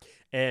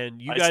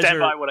 And you I guys stand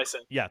are. by what I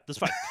said. Yeah, that's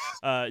fine.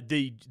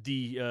 The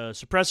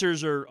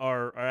suppressors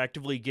are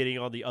actively getting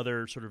on the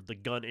other sort of the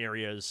gun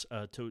areas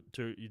to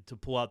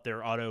pull out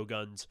their auto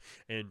guns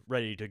and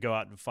ready to go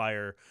out and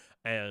fire.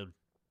 And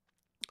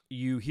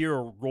you hear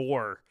a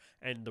roar,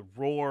 and the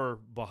roar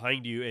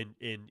behind you,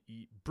 and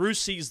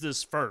Bruce sees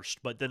this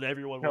first, but then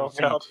everyone will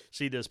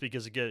see this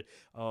because again,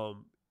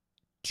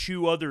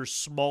 two other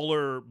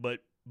smaller but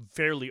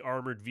fairly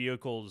armored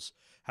vehicles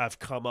have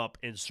come up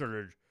and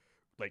started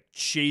like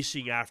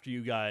chasing after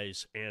you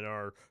guys and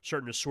are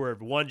starting to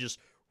swerve. One just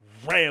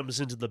rams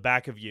into the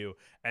back of you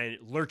and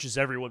it lurches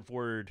everyone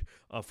forward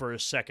for a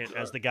second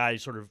as the guy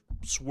sort of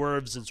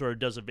swerves and sort of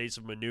does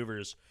evasive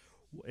maneuvers,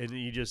 and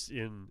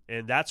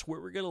and that's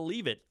where we're gonna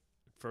leave it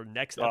for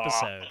next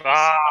episode.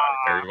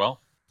 Very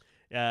well.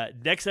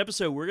 Next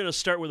episode, we're gonna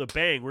start with a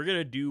bang. We're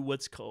gonna do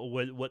what's called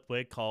what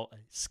they call a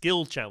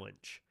skill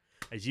challenge,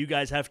 as you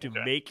guys have to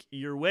make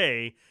your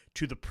way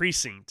to the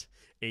precinct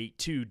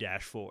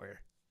 82-4.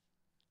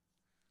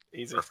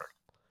 Easy. Perfect.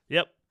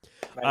 Yep.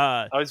 Mate,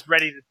 I was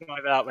ready to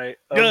drive out, mate.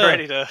 I was good.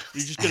 ready to.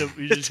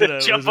 You're just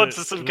gonna jump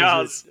onto some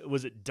cars.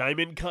 Was it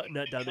Diamond Cut?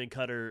 Not Diamond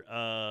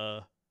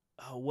Cutter.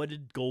 What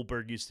did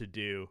Goldberg used to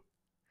do?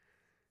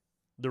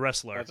 The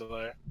wrestler. I don't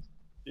know.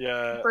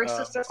 Yeah. Bruce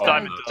is just oh, gonna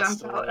Diamond jump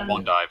Dust. out and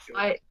One dive.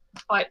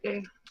 fight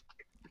the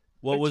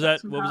What was that?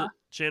 Jackson What was it? Hart.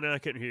 Shannon, I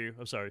couldn't hear you.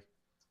 I'm sorry.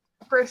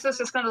 Bruce is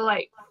just gonna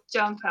like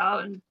jump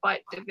out and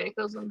bite the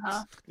vehicles in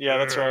half. Yeah,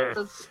 that's right. With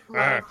his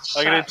large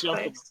I'm gonna shark jump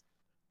in. face.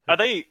 Are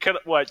they?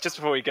 Wait, just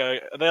before we go,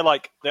 are they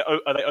like?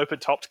 Are they open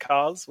topped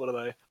cars? What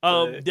are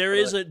they?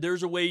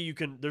 There's a way you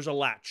can. There's a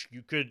latch.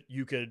 You could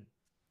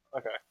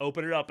Okay.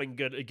 open it up and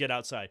get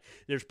outside.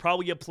 There's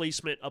probably a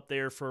placement up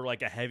there for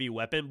like a heavy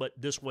weapon, but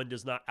this one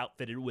does not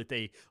outfit it with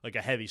a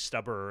heavy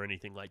stubber or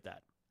anything like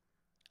that.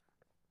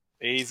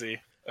 Easy.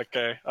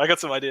 Okay, I got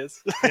some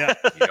ideas. Yeah.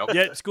 Yep.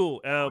 Yeah, it's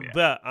cool. yeah.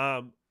 But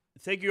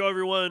thank you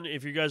everyone.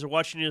 If you guys are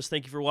watching this,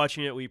 thank you for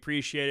watching it. We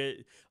appreciate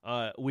it.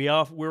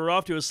 We're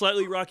off to a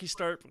slightly rocky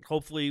start, but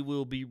hopefully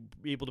we'll be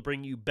able to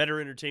bring you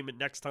better entertainment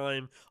next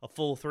time. A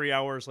full 3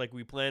 hours like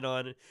we plan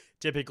on.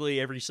 Typically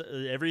every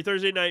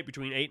Thursday night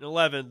between 8 and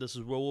 11. This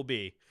is where we'll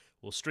be.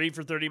 We'll stream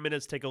for 30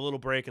 minutes, take a little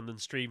break, and then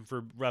stream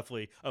for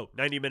roughly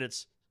 90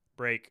 minutes.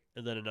 Break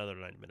and then another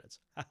 90 minutes.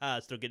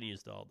 Still getting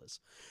used to all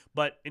this.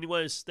 But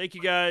anyways, thank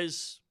you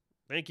guys.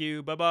 Thank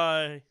you.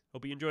 Bye-bye.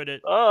 Hope you enjoyed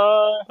it.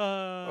 Au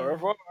Bye.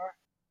 revoir.